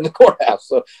is to burn the courthouse.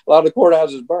 So a lot of the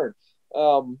courthouses burned.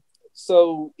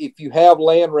 So if you have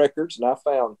land records, and I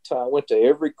went to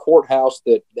every courthouse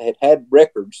that had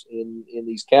records in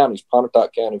these counties,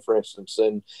 Pontotoc County, for instance,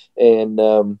 and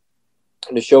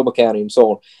Neshoba County, and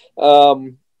so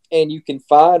on. And you can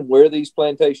find where these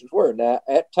plantations were. Now,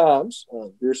 at times,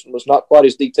 Grierson was not quite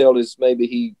as detailed as maybe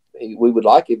he we would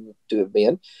like him to have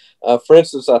been. For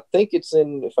instance, I think it's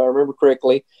in, if I remember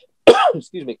correctly,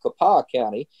 excuse me, Copiah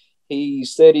County. He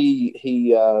said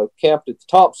he camped at the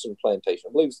Thompson Plantation.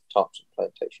 I believe it's the Thompson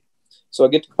Plantation. So I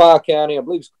get to Copiah County. I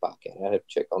believe it's Copiah County. I have to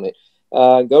check on it.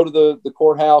 Go to the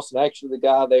courthouse, and actually the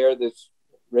guy there that's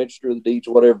register of the deeds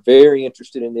or whatever, very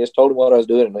interested in this, told him what I was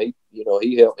doing, and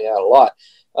he helped me out a lot.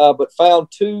 But found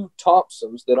 2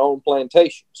 Thompsons that own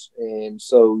plantations. And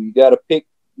so you got to pick,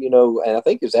 and I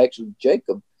think it's actually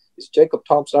Jacob. It's Jacob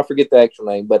Thompson. I forget the actual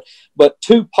name, but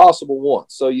 2 possible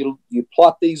ones. So you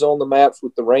plot these on the maps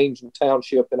with the range and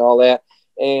township and all that.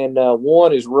 And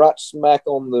one is right smack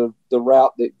on the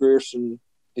route that Grierson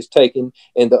is taking,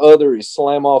 and the other is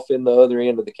slam off in the other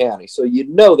end of the county. So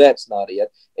that's not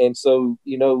it. And so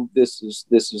this is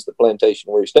the plantation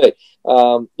where he stayed.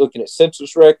 Looking at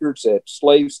census records, at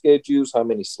slave schedules, how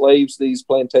many slaves these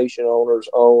plantation owners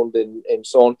owned, and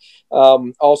so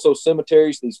on. Also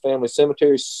cemeteries, these family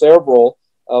cemeteries. Several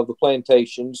of the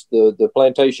plantations, the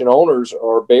plantation owners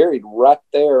are buried right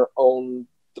there on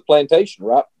the plantation,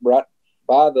 right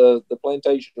by the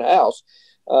plantation house.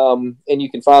 And you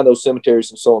can find those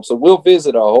cemeteries and so on. So we'll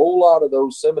visit a whole lot of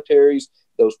those cemeteries,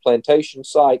 those plantation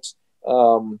sites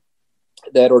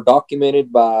that are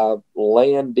documented by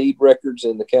land deed records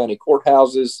in the county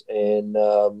courthouses and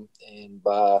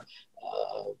by,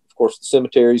 of course, the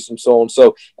cemeteries and so on.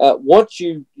 So once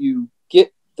you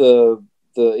get the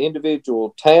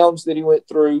individual towns that he went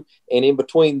through, and in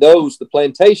between those, the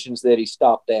plantations that he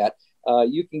stopped at,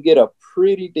 you can get a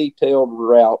pretty detailed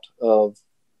route of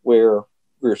where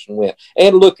Grierson went.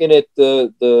 And looking at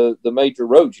the major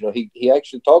roads, he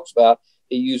actually talks about,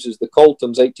 he uses the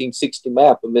Colton's 1860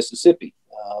 map of Mississippi.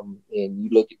 And you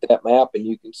look at that map and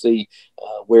you can see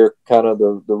where kind of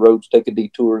the roads take a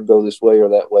detour and go this way or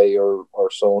that way or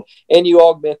so on. And you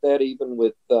augment that even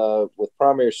with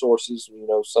primary sources.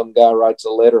 Some guy writes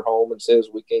a letter home and says,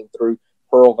 we came through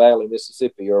Pearl Valley,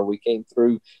 Mississippi, or we came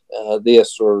through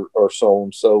this or so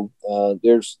on. So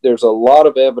there's a lot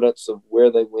of evidence of where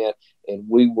they went, and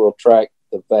we will track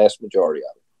the vast majority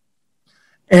of it.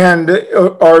 And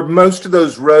are most of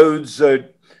those roads,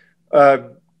 are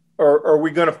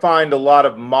we going to find a lot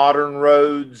of modern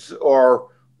roads, or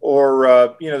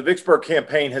the Vicksburg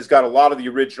Campaign has got a lot of the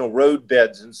original road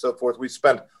beds and so forth. We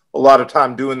spent a lot of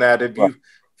time doing that. Have you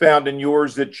found in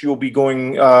yours that you'll be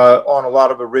going on a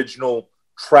lot of original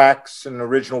tracks and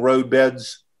original road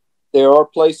beds? There are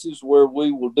places where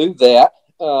we will do that.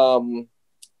 On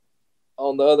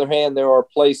the other hand, there are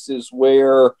places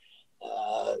where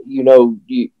you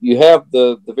have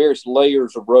the various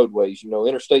layers of roadways.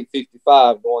 Interstate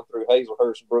 55 going through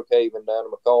Hazelhurst and Brookhaven down to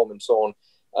Macomb and so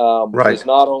on. It's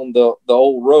not on the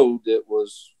old road that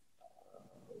was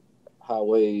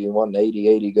Highway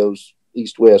 180 goes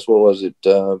east-west. What was it?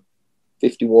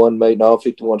 51 maybe? No,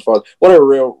 51's farther. Whatever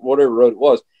road it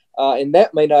was. And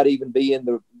that may not even be in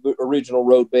the original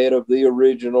roadbed of the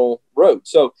original road.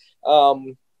 So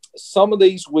some of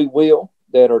these we will,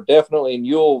 that are definitely, and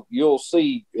you'll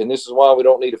see, and this is why we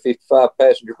don't need a 55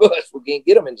 passenger bus. We can't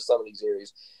get them into some of these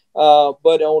areas.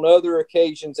 But on other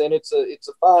occasions, and it's a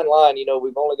fine line.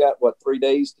 We've only got 3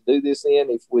 days to do this in.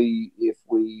 If we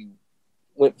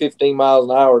went 15 miles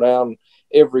an hour down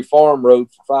every farm road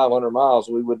for 500 miles,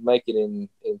 we would make it in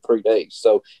 3 days.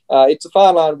 So it's a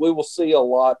fine line. We will see a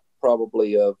lot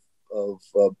probably of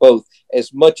both,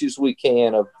 as much as we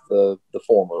can of the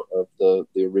former, of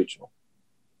the original.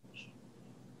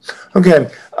 Okay.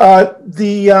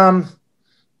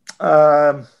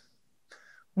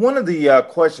 One of the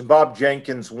questions, Bob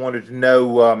Jenkins wanted to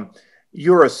know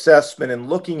your assessment in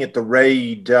looking at the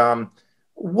raid.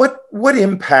 What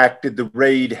impact did the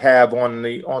raid have on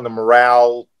the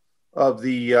morale of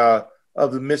the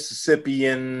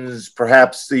Mississippians,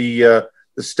 perhaps the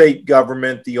state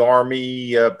government, the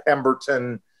Army,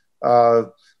 Pemberton?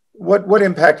 What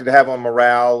impact did it have on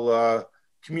morale?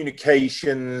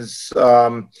 Communications,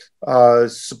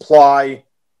 supply.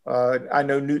 I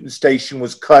know Newton Station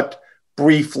was cut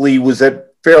briefly. Was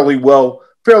that fairly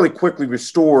quickly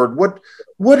restored? What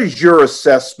is your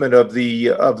assessment of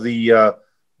the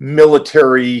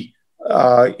military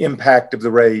impact of the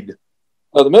raid?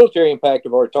 Well, the military impact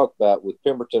I've already talked about with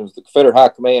Pemberton's. The Confederate High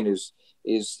Command is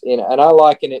and I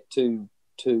liken it to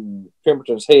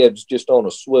Pemberton's head's just on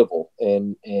a swivel,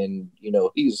 and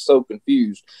he's so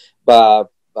confused by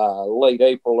late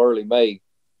April, early May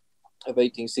of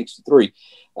 1863,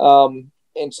 and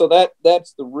so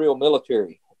that's the real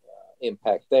military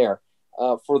impact there.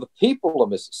 For the people of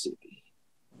Mississippi,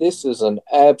 this is an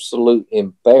absolute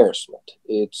embarrassment.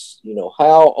 It's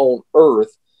how on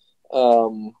earth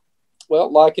well,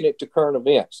 liken it to current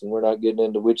events, and we're not getting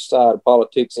into which side of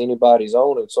politics anybody's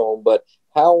on and so on, but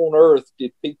how on earth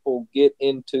did people get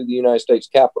into the United States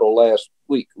Capitol last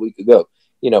week, a week ago?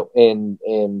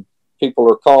 And people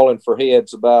are calling for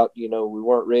heads about, we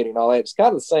weren't ready and all that. It's kind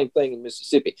of the same thing in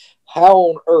Mississippi. How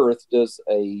on earth does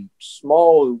a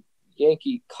small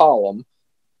Yankee column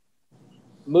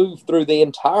move through the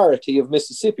entirety of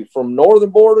Mississippi from northern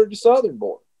border to southern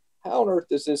border? How on earth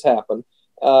does this happen?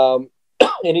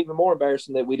 And even more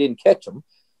embarrassing that we didn't catch them.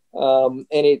 And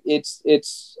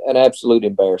it's an absolute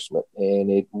embarrassment. And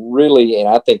it really, and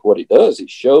I think what it does, it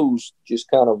shows just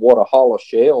kind of what a hollow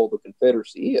shell the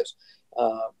Confederacy is.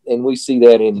 And we see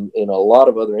that in a lot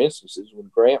of other instances. When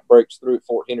Grant breaks through at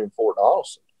Fort Henry and Fort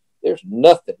Donelson, there's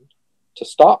nothing to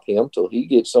stop him till he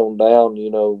gets on down,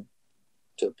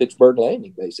 to Pittsburgh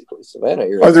Landing, basically, Savannah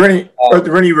area. Are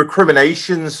there any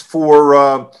recriminations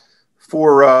for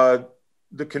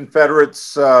the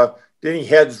Confederates? Did any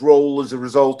heads roll as a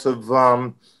result of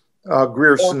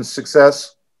Grierson's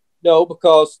success? No,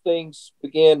 because things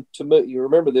began to move. You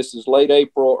remember, this is late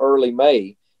April, early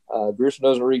May. Grierson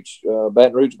doesn't reach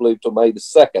Baton Rouge, I believe, till May the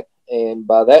 2nd. And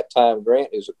by that time, Grant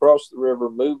is across the river,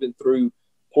 moving through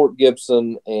Port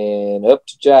Gibson and up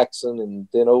to Jackson and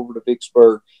then over to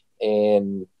Vicksburg.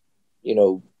 And,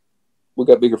 we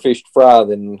got bigger fish to fry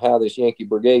than how this Yankee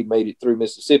brigade made it through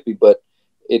Mississippi, but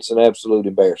it's an absolute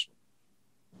embarrassment.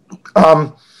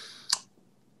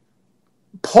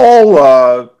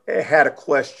 Paul had a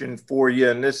question for you,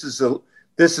 and this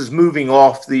is moving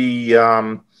off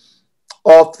the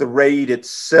raid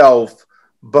itself,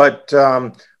 but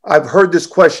I've heard this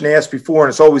question asked before,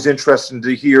 and it's always interesting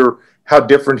to hear how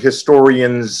different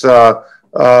historians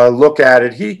look at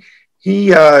it. He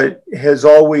has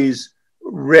always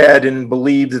read and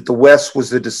believed that the West was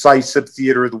the decisive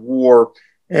theater of the war,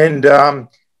 and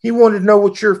he wanted to know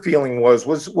what your feeling was.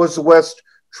 Was the West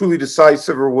truly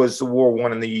decisive, or was the war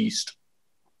won in the East?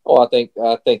 Oh, I think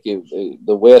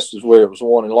the West is where it was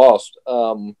won and lost.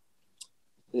 And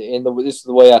this is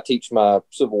the way I teach my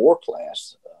Civil War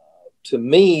class. To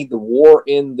me, the war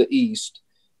in the East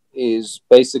is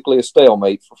basically a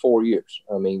stalemate for 4 years.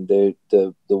 I mean,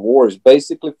 the war is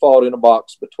basically fought in a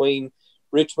box between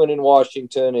Richmond and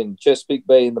Washington and Chesapeake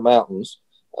Bay in the mountains,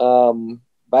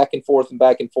 back and forth and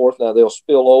back and forth. Now, they'll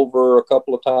spill over a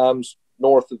couple of times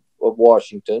north of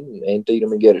Washington,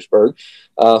 Antietam and Gettysburg,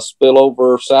 spill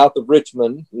over south of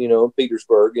Richmond,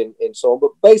 Petersburg and so on.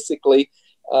 But basically,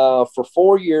 for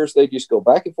 4 years, they just go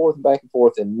back and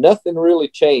forth, and nothing really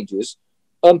changes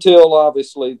until,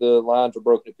 obviously, the lines are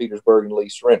broken at Petersburg and Lee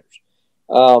surrenders.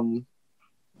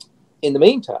 In the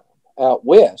meantime, out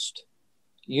west,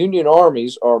 Union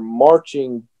armies are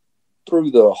marching through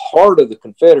the heart of the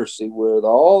Confederacy with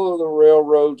all of the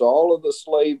railroads, all of the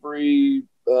slavery,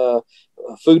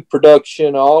 food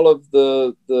production, all of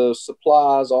the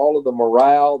supplies, all of the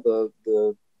morale, the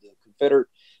Confederate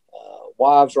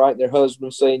wives writing their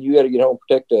husbands saying, "You got to get home,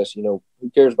 protect us." Who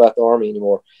cares about the army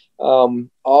anymore?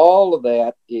 All of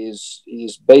that is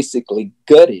basically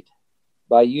gutted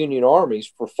by Union armies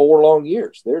for 4 long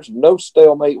years. There's no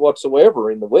stalemate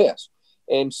whatsoever in the West.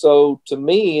 And so, to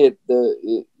me,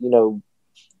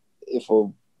 if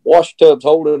a wash tub's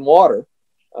holding water,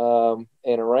 and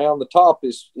around the top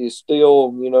is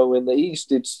still, in the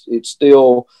East, it's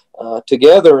still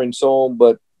together and so on,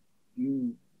 but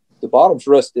the bottom's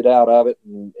rusted out of it,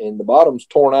 and the bottom's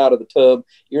torn out of the tub,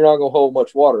 you're not going to hold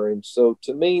much water. And so,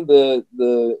 to me, in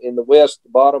the West, the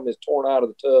bottom is torn out of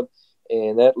the tub,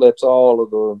 and that lets all of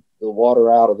the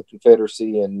water out of the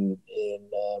Confederacy, and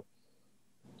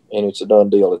it's a done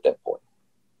deal at that point.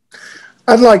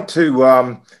 I'd like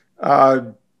to,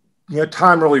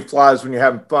 time really flies when you're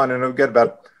having fun, and we've got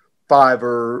about 5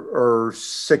 or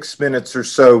 6 minutes or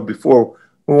so before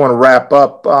we want to wrap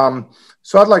up.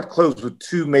 So I'd like to close with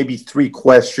 2, maybe 3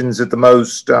 questions at the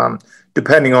most,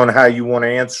 depending on how you want to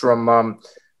answer them.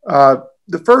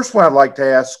 The first one I'd like to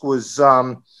ask was,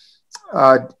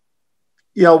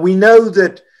 we know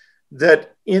that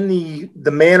in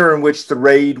the manner in which the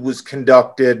raid was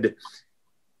conducted,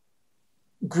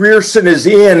 Grierson is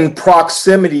in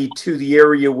proximity to the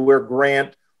area where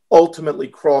Grant ultimately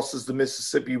crosses the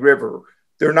Mississippi River.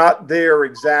 They're not there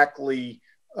exactly,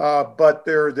 but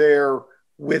they're there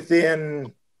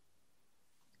within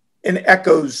an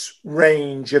echo's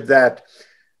range of that.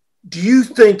 Do you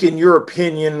think, in your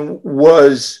opinion,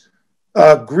 was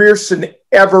Grierson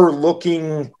ever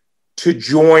looking to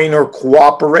join or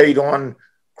cooperate on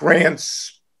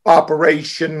Grant's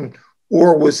operation,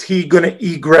 or was he going to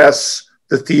egress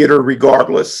the theater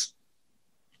regardless?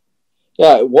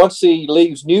 Yeah, once he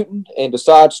leaves Newton and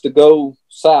decides to go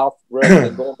south rather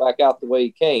than going back out the way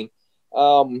he came,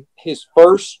 his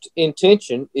first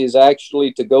intention is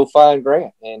actually to go find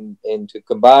Grant and to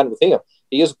combine with him.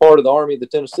 He is a part of the Army of the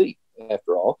Tennessee,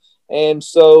 after all. And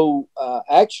so,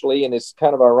 actually, and it's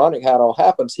kind of ironic how it all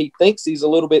happens, he thinks he's a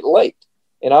little bit late.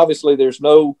 And obviously, there's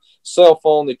no cell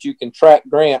phone that you can track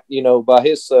Grant, by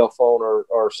his cell phone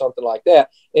or something like that.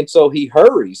 And so he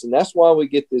hurries. And that's why we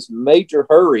get this major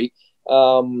hurry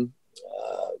from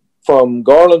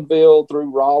Garlandville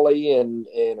through Raleigh and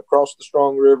across the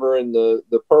Strong River and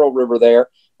the Pearl River there.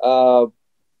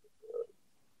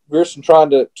 Grierson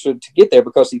trying to get there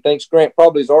because he thinks Grant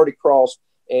probably has already crossed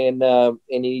and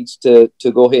he needs to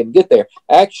go ahead and get there.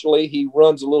 Actually, he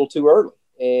runs a little too early,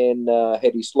 and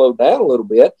had he slowed down a little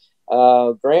bit,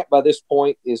 Grant by this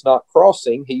point is not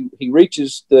crossing. He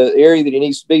reaches the area that he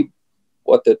needs to be,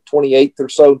 the 28th or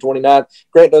so, 29th.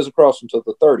 Grant doesn't cross until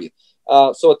the 30th.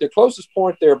 So at their closest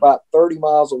point, they're about 30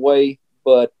 miles away,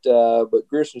 but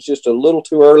Grierson's just a little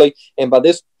too early. And by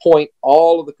this point,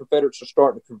 all of the Confederates are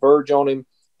starting to converge on him,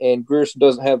 and Grierson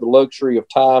doesn't have the luxury of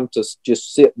time to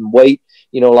just sit and wait.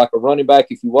 Like a running back,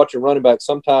 if you watch a running back,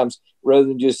 sometimes rather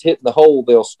than just hitting the hole,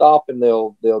 they'll stop and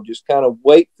they'll just kind of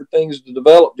wait for things to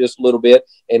develop just a little bit.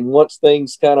 And once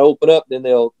things kind of open up, then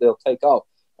they'll take off.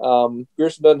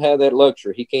 Grierson doesn't have that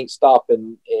luxury. He can't stop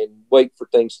and wait for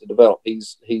things to develop.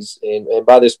 He's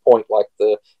by this point, like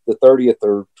the 30th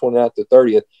or 29th or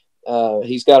 30th,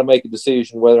 he's got to make a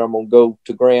decision whether I'm going to go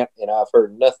to Grant, and I've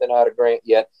heard nothing out of Grant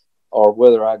yet, or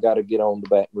whether I got to get on to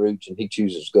Baton Rouge, and he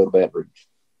chooses to go to Baton Rouge.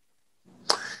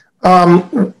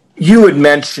 You had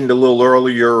mentioned a little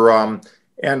earlier,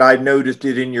 and I noticed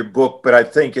it in your book, but I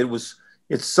think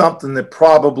it's something that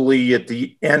probably at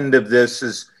the end of this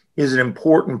is an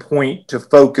important point to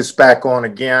focus back on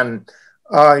again.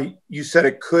 You said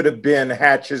it could have been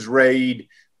Hatch's raid,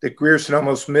 that Grierson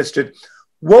almost missed it.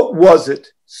 What was it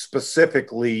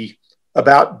specifically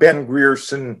about Ben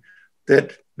Grierson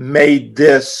that made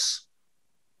this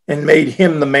and made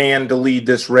him the man to lead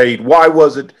this raid? Why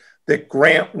was it that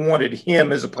Grant wanted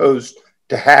him as opposed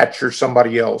to Hatch or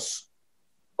somebody else?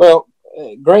 Well,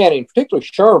 Grant, and particularly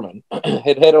Sherman,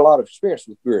 had a lot of experience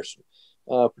with Grierson.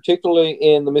 Particularly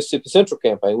in the Mississippi Central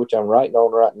Campaign, which I'm writing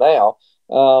on right now,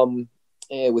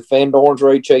 with Van Dorn's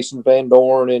raid, chasing Van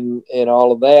Dorn and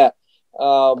all of that.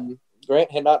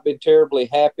 Grant had not been terribly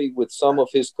happy with some of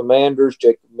his commanders,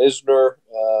 Jacob Misner,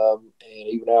 and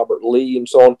even Albert Lee and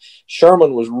so on.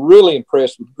 Sherman was really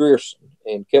impressed with Grierson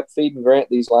and kept feeding Grant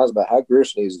these lines about how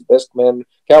Grierson is the best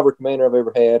cavalry commander I've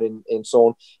ever had, and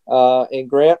so on. And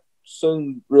Grant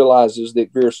soon realizes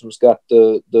that Grierson's got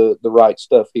the right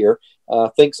stuff here,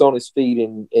 thinks on his feet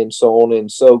and so on.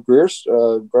 And so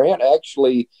Grant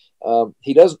actually,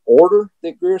 he doesn't order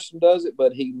that Grierson does it,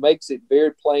 but he makes it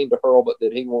very plain to Hurlbut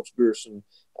that he wants Grierson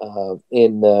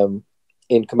in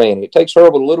command. It takes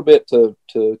Hurlbut a little bit to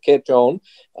catch on,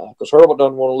 because Hurlbut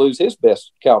doesn't want to lose his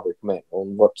best cavalry commander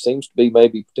on what seems to be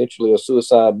maybe potentially a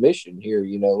suicide mission here.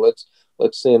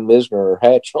 Let's send Misner or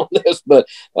Hatch on this,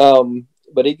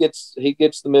 but he gets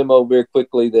the memo very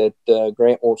quickly that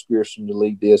Grant wants Grierson to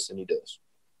lead this, and he does.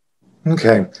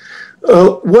 Okay.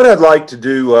 What I'd like to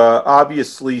do,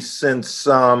 obviously, since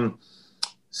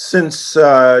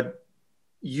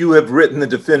you have written the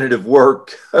definitive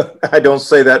work, I don't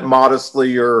say that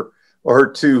modestly or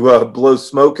to blow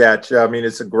smoke at you. I mean,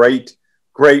 it's a great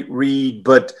read.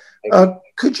 But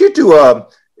could you do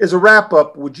as a wrap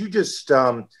up? Would you just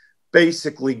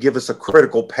basically give us a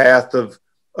critical path of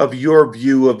your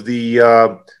view of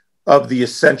the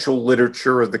essential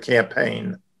literature of the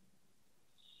campaign?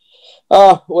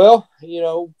 Well,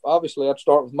 obviously I'd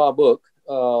start with my book,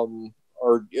 or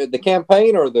the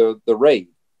campaign, or the raid.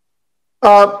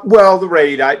 Well, the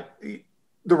raid,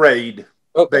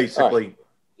 okay, basically. Right.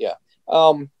 Yeah.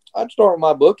 I'd start with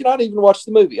my book, and I'd even watch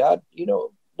the movie.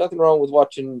 Nothing wrong with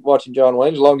watching John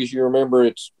Wayne, as long as you remember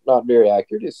it's not very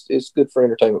accurate. It's good for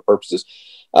entertainment purposes.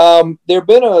 There have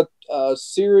been a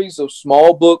series of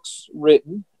small books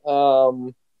written,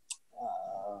 and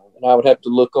I would have to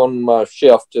look on my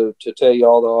shelf to tell you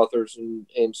all the authors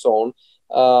and so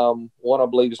on. One I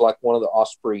believe is like one of the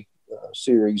Osprey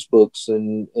series books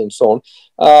and so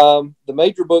on. The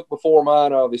major book before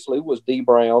mine, obviously, was D.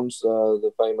 Brown's,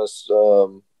 the famous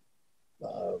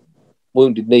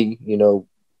Wounded Knee,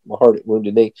 My Heart at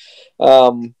Wounded Knee.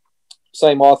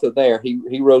 Same author there.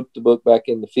 He wrote the book back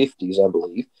in the 50s, I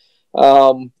believe.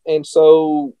 And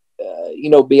so,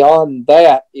 beyond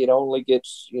that, it only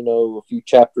gets, a few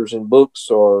chapters in books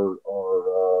or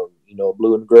a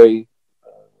blue and gray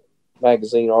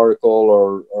magazine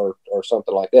article or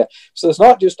something like that. So it's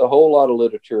not just a whole lot of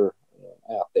literature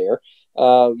out there.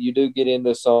 You do get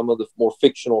into some of the more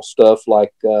fictional stuff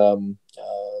like the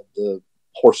the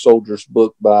Horse Soldiers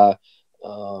book by,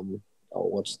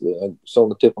 it's on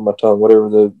the tip of my tongue, whatever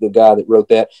the guy that wrote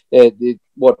that,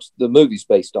 what's the movie's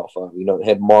based off of, it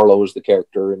had Marlowe as the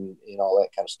character and all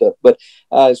that kind of stuff. But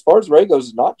as far as Ray goes,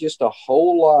 it's not just a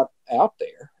whole lot out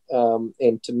there.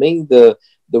 And to me, the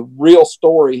real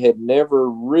story had never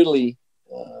really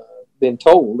been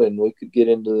told, and we could get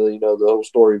into the whole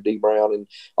story of D. Brown and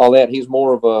all that. He's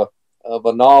more of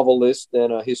a novelist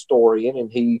than a historian,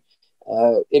 and he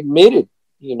admitted,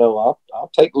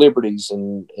 I'll take liberties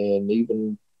and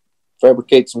even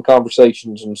fabricate some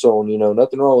conversations and so on.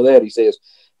 Nothing wrong with that, he says.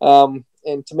 And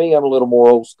to me, I'm a little more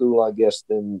old school, I guess,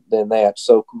 than that.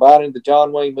 So combining the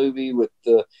John Wayne movie with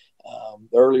the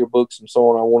earlier books and so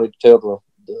on, I wanted to tell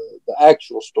the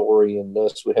actual story, and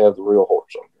thus we have the real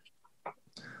Horse Soldiers.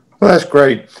 Well, that's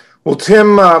great. Well,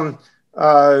 Tim,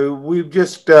 we've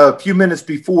just a few minutes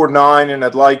before 9, and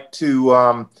I'd like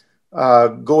to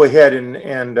go ahead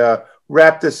and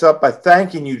wrap this up by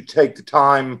thanking you to take the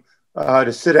time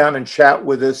to sit down and chat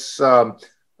with us.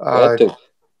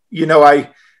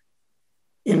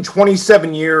 In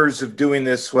 27 years of doing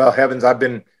this, well, heavens, I've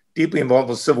been deeply involved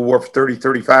with the Civil War for 30,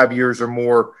 35 years or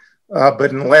more. But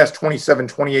in the last 27,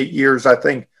 28 years, I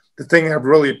think the thing I've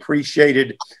really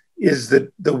appreciated is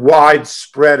the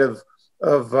widespread of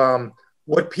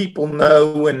what people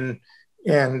know and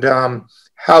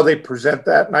how they present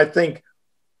that. And I think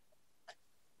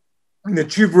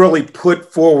that you've really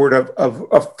put forward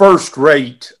a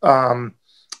first-rate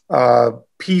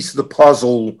piece of the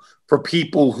puzzle for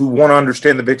people who want to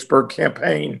understand the Vicksburg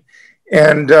Campaign.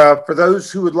 And for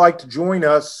those who would like to join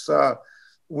us,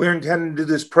 we're intending to do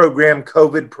this program,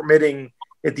 COVID permitting,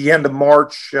 at the end of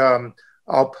March.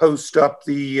 I'll post up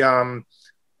the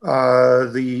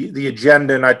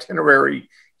agenda and itinerary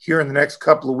here in the next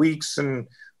couple of weeks, and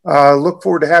look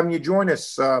forward to having you join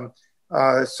us.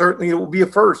 Certainly, it will be a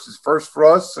first. It's first for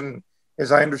us, and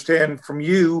as I understand from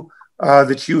you,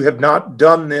 that you have not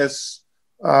done this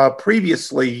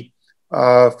previously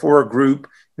for a group,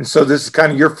 and so this is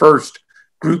kind of your first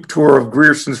group tour of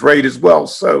Grierson's Raid as well.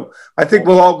 So I think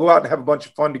we'll all go out and have a bunch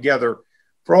of fun together.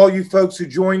 For all you folks who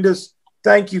joined us,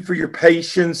 thank you for your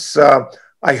patience.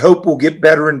 I hope we'll get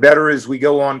better and better as we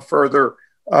go on further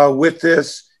with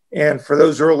this. And for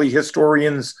those early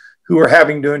historians who are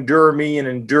having to endure me and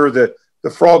endure the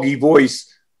froggy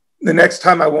voice, the next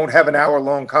time I won't have an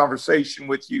hour-long conversation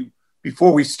with you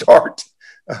before we start.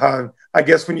 I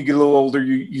guess when you get a little older,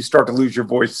 you start to lose your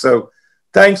voice. So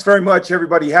thanks very much,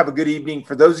 everybody. Have a good evening.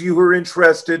 For those of you who are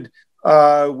interested,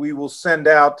 we will send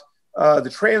out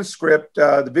the transcript,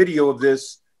 the video of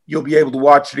this. You'll be able to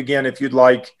watch it again if you'd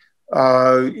like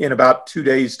in about 2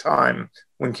 days' time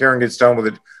when Karen gets done with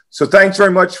it. So thanks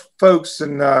very much, folks,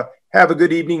 and have a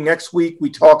good evening. Next week, we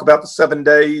talk about the 7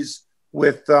 days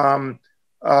with Dr.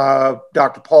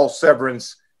 Paul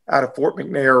Severance out of Fort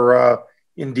McNair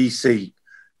in D.C.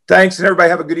 Thanks, and everybody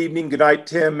have a good evening. Good night,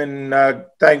 Tim, and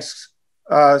thanks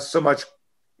so much,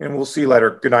 and we'll see you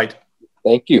later. Good night.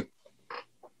 Thank you.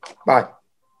 Bye.